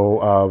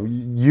 So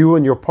you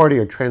and your party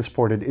are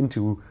transported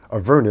into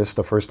Avernus,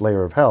 the first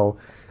layer of hell,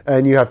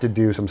 and you have to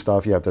do some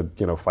stuff. You have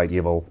to, fight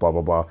evil, blah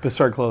blah blah. To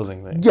start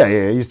closing things. Yeah.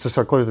 You used to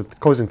start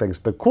closing things.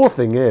 The cool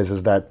thing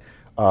is that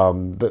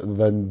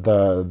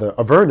the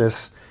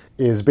Avernus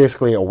is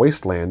basically a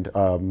wasteland.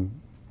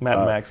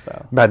 Mad Max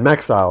style. Mad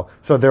Max style.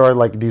 So there are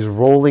like these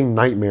rolling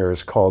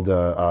nightmares called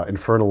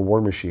infernal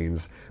war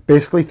machines.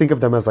 Basically, think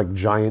of them as like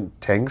giant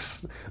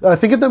tanks.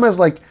 Think of them as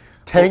like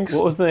tanks.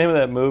 What was the name of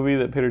that movie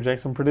that Peter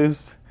Jackson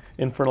produced?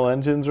 Infernal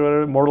Engines or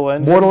whatever? Mortal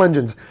Engines? Mortal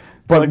Engines.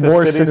 But like the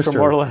more cities sinister. From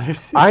Mortal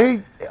Engines?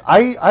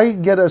 I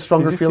get a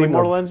stronger Did you feeling see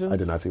Mortal of... Engines? I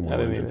did not see Mortal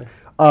I didn't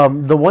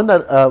Engines. The one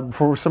that,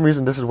 for some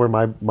reason, this is where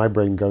my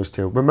brain goes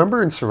to.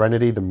 Remember in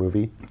Serenity, the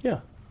movie?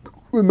 Yeah.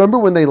 Remember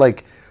when they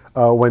like...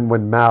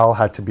 when Mal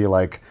had to be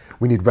like,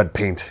 we need red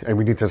paint and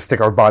we need to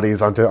stick our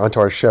bodies onto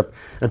our ship,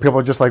 and people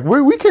are just like,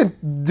 we can't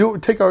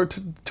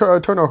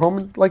turn our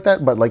home like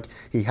that, but like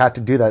he had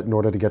to do that in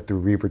order to get through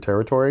Reaver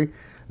territory.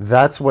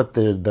 That's what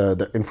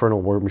the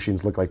infernal war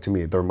machines look like to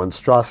me. They're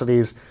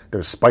monstrosities.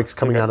 There's spikes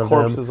coming out of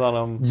corpses them.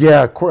 on them.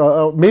 Yeah,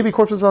 maybe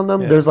corpses on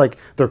them. Yeah. There's like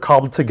they're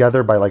cobbled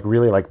together by like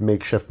really like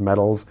makeshift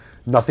metals.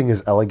 Nothing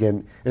is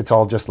elegant. It's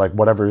all just like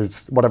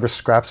whatever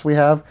scraps we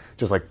have,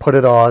 just like put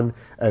it on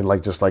and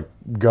like just like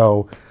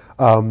go.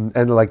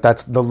 And like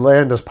that's the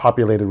land is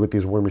populated with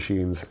these war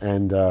machines,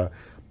 and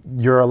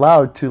you're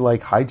allowed to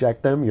like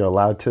hijack them. You're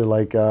allowed to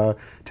like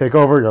take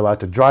over. You're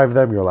allowed to drive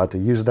them. You're allowed to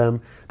use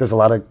them. There's a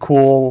lot of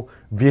cool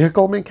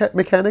vehicle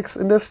mechanics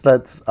in this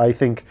that I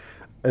think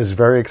is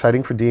very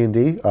exciting for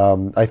D&D.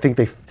 I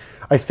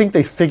think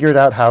they figured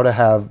out how to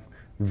have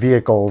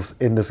vehicles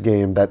in this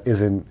game that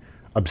isn't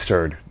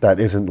absurd. That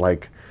isn't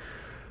like,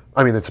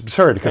 I mean, it's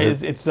absurd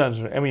because it's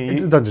Dungeons. I mean,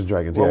 it's Dungeons and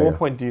Dragons. Well, yeah, at what yeah.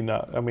 point do you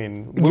not? I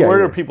mean, Yeah, where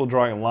yeah. are people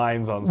drawing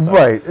lines on stuff?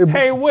 Right.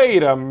 Hey,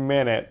 wait a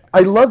minute. I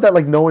love that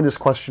like no one is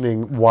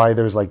questioning why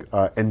there's like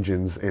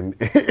engines in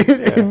D&D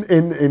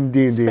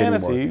anymore.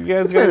 Fantasy. You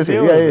guys It's got to fantasy.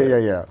 deal Yeah, with yeah,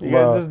 it. yeah. You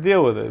got to just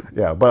deal with it.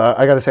 Yeah, but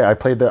I got to say, I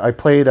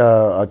played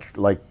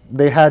like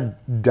they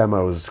had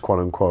demos, quote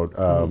unquote,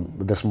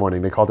 this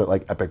morning. They called it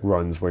like epic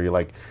runs, where you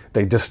like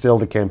they distill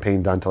the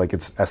campaign down to like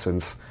its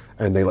essence,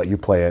 and they let you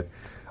play it.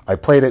 I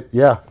played it.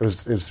 Yeah, it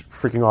was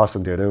freaking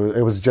awesome, dude.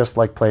 It was just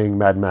like playing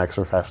Mad Max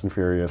or Fast and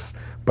Furious,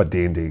 but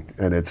D&D,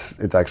 and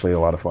it's actually a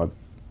lot of fun.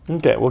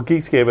 Okay, well,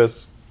 Geeks gave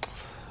us.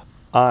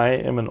 I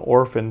am an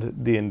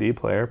orphaned D&D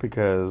player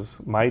because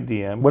my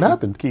DM, What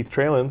happened? Keith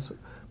Tralins,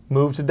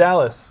 moved to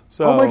Dallas.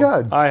 So Oh my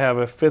God. I have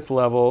a 5th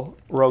level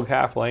rogue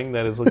halfling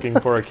that is looking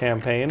for a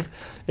campaign.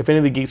 If any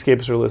of the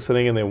Geekscapers are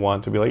listening and they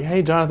want to be like,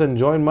 hey, Jonathan,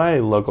 join my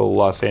local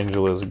Los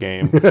Angeles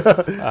game,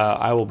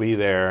 I will be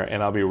there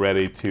and I'll be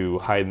ready to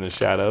hide in the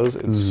shadows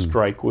and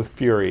strike with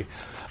fury.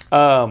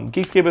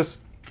 Geekscapers,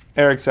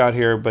 Eric's out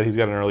here, but he's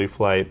got an early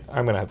flight.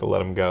 I'm going to have to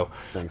let him go.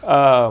 Thanks.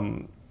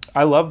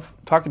 I love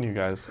talking to you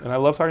guys, and I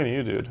love talking to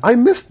you, dude. I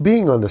missed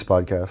being on this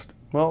podcast.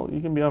 Well, you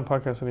can be on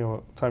podcast any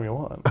time you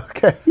want.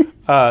 Okay.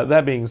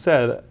 That being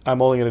said,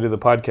 I'm only going to do the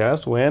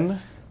podcast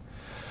when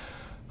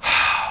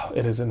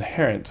it is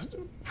inherent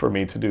for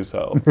me to do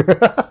so.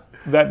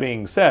 That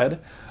being said,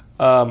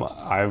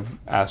 I've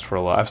asked for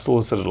a lot. I've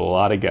solicited a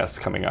lot of guests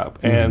coming up,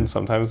 and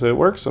sometimes it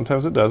works,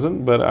 sometimes it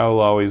doesn't. But I will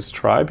always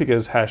try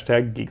because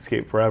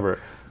 #Geekscape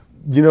forever.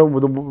 You know,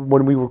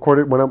 when we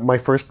recorded my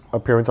first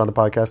appearance on the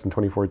podcast in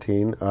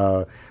 2014,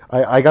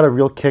 I got a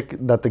real kick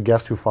that the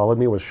guest who followed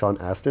me was Sean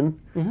Astin.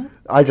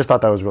 I just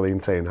thought that was really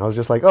insane. I was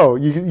just like, oh,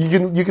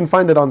 you can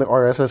find it on the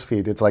RSS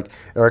feed. It's like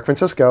Eric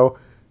Francisco,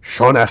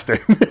 Sean Astin,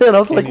 and I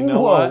was like, You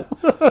know whoa.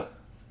 what?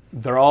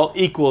 They're all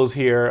equals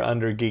here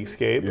under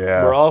Geekscape.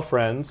 Yeah. We're all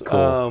friends. Cool.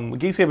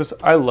 Geekscapists,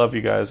 I love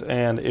you guys.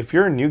 And if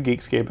you're a new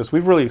Geekscapist,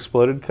 we've really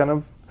exploded kind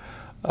of.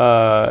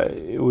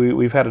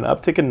 We've had an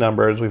uptick in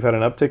numbers. We've had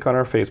an uptick on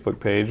our Facebook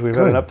page. We've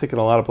had an uptick in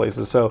a lot of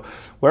places. So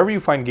wherever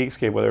you find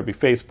Geekscape, whether it be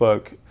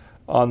Facebook,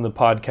 on the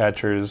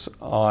podcatchers,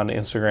 on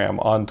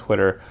Instagram, on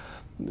Twitter,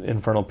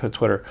 Infernal Pit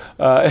Twitter,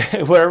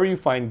 wherever you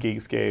find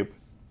Geekscape,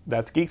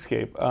 that's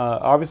Geekscape.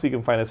 Obviously, you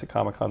can find us at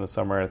Comic-Con this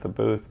summer at the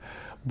booth.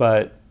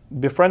 But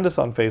befriend us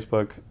on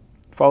Facebook,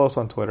 follow us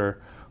on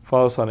Twitter,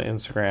 follow us on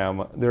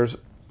Instagram. There's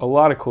a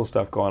lot of cool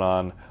stuff going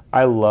on.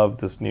 I love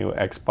this new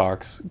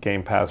Xbox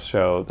Game Pass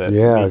show that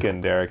Mika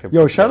and Derek have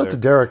Yo, put shout out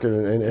together. to Derek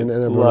and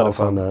everyone else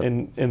on that.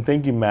 And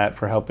thank you, Matt,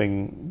 for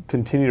helping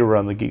continue to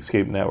run the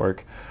Geekscape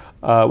network.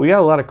 We got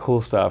a lot of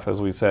cool stuff, as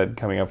we said,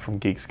 coming up from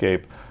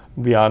Geekscape.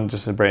 Beyond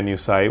just a brand new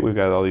site, we've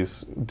got all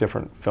these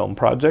different film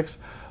projects.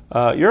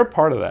 You're a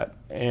part of that.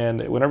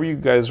 And whenever you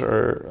guys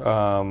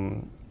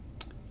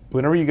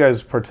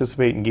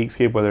participate in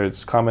Geekscape, whether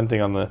it's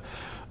commenting on the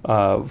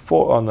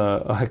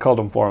I called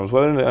them forums,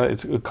 whether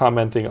it's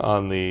commenting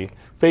on the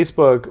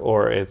Facebook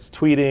or it's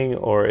tweeting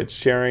or it's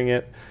sharing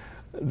it,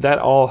 that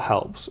all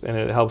helps, and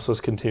it helps us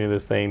continue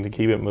this thing to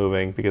keep it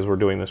moving because we're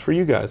doing this for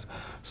you guys.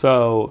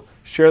 So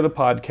share the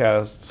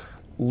podcasts,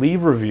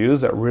 leave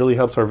reviews. That really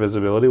helps our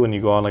visibility when you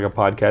go on like a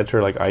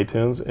podcatcher like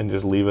iTunes and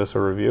just leave us a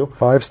review.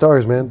 5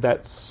 stars, man.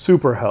 That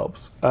super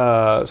helps.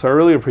 So I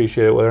really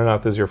appreciate it, whether or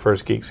not this is your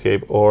first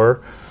Geekscape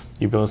or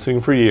you've been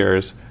listening for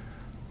years.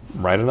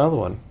 Write another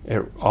one.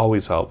 It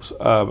always helps.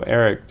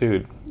 Eric,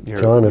 dude,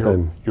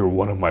 you're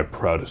one of my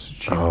proudest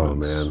achievements. Oh,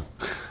 man.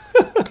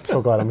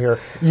 So glad I'm here.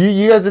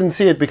 You guys didn't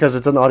see it because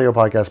it's an audio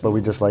podcast, but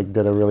we just like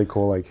did a really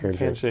cool like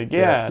handshake.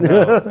 Yeah.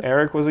 No,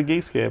 Eric was a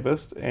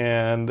Geekscapist,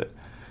 and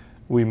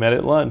we met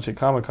at lunch at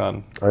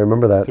Comic-Con. I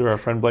remember that. Through our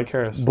friend Blake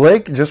Harris.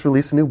 Blake just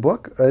released a new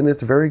book, and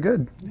it's very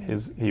good.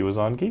 He was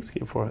on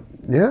Geekscape for it.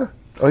 Yeah.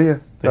 Oh, yeah.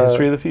 The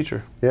History of the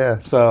Future. Yeah.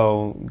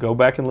 So go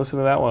back and listen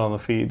to that one on the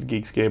feed,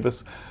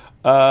 Geekscapists.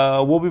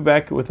 We'll be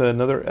back with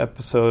another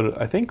episode,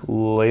 I think,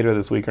 later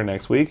this week or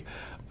next week.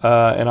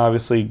 And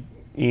obviously,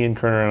 Ian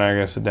Kerner and I are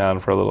going to sit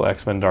down for a little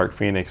X-Men Dark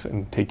Phoenix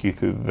and take you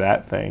through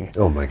that thing.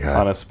 Oh, my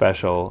God. On a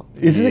special.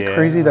 Isn't it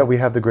crazy that we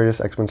have the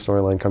greatest X-Men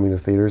storyline coming to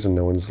theaters and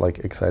no one's, like,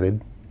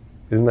 excited?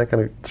 Isn't that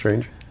kind of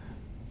strange?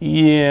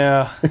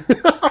 Yeah.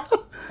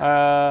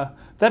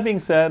 That being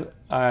said,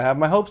 I have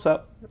my hopes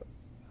up.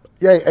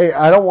 Yeah, hey,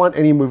 I don't want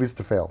any movies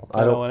to fail.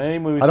 I don't want any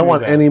movies I don't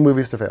want any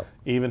movies to fail.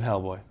 Even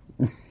Hellboy.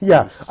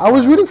 Yeah, I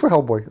was rooting for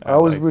Hellboy. I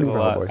was liked rooting it for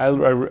a lot.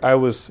 Hellboy. I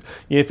was,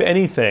 if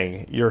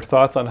anything, your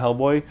thoughts on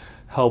Hellboy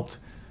helped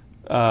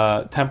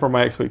temper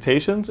my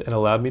expectations and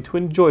allowed me to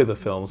enjoy the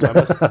film. So I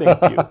must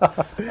thank you.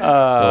 You're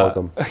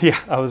welcome. Yeah,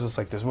 I was just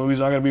like, this movie's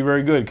not going to be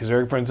very good because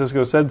Eric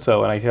Francisco said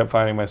so, and I kept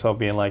finding myself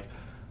being like,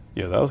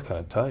 yeah, that was kind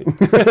of tight.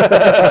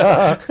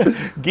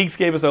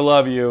 Geekscapists, I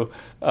love you.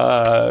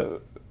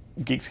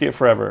 Geekscape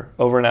forever.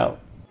 Over and out.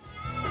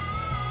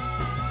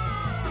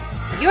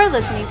 You're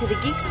listening to the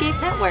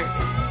Geekscape Network.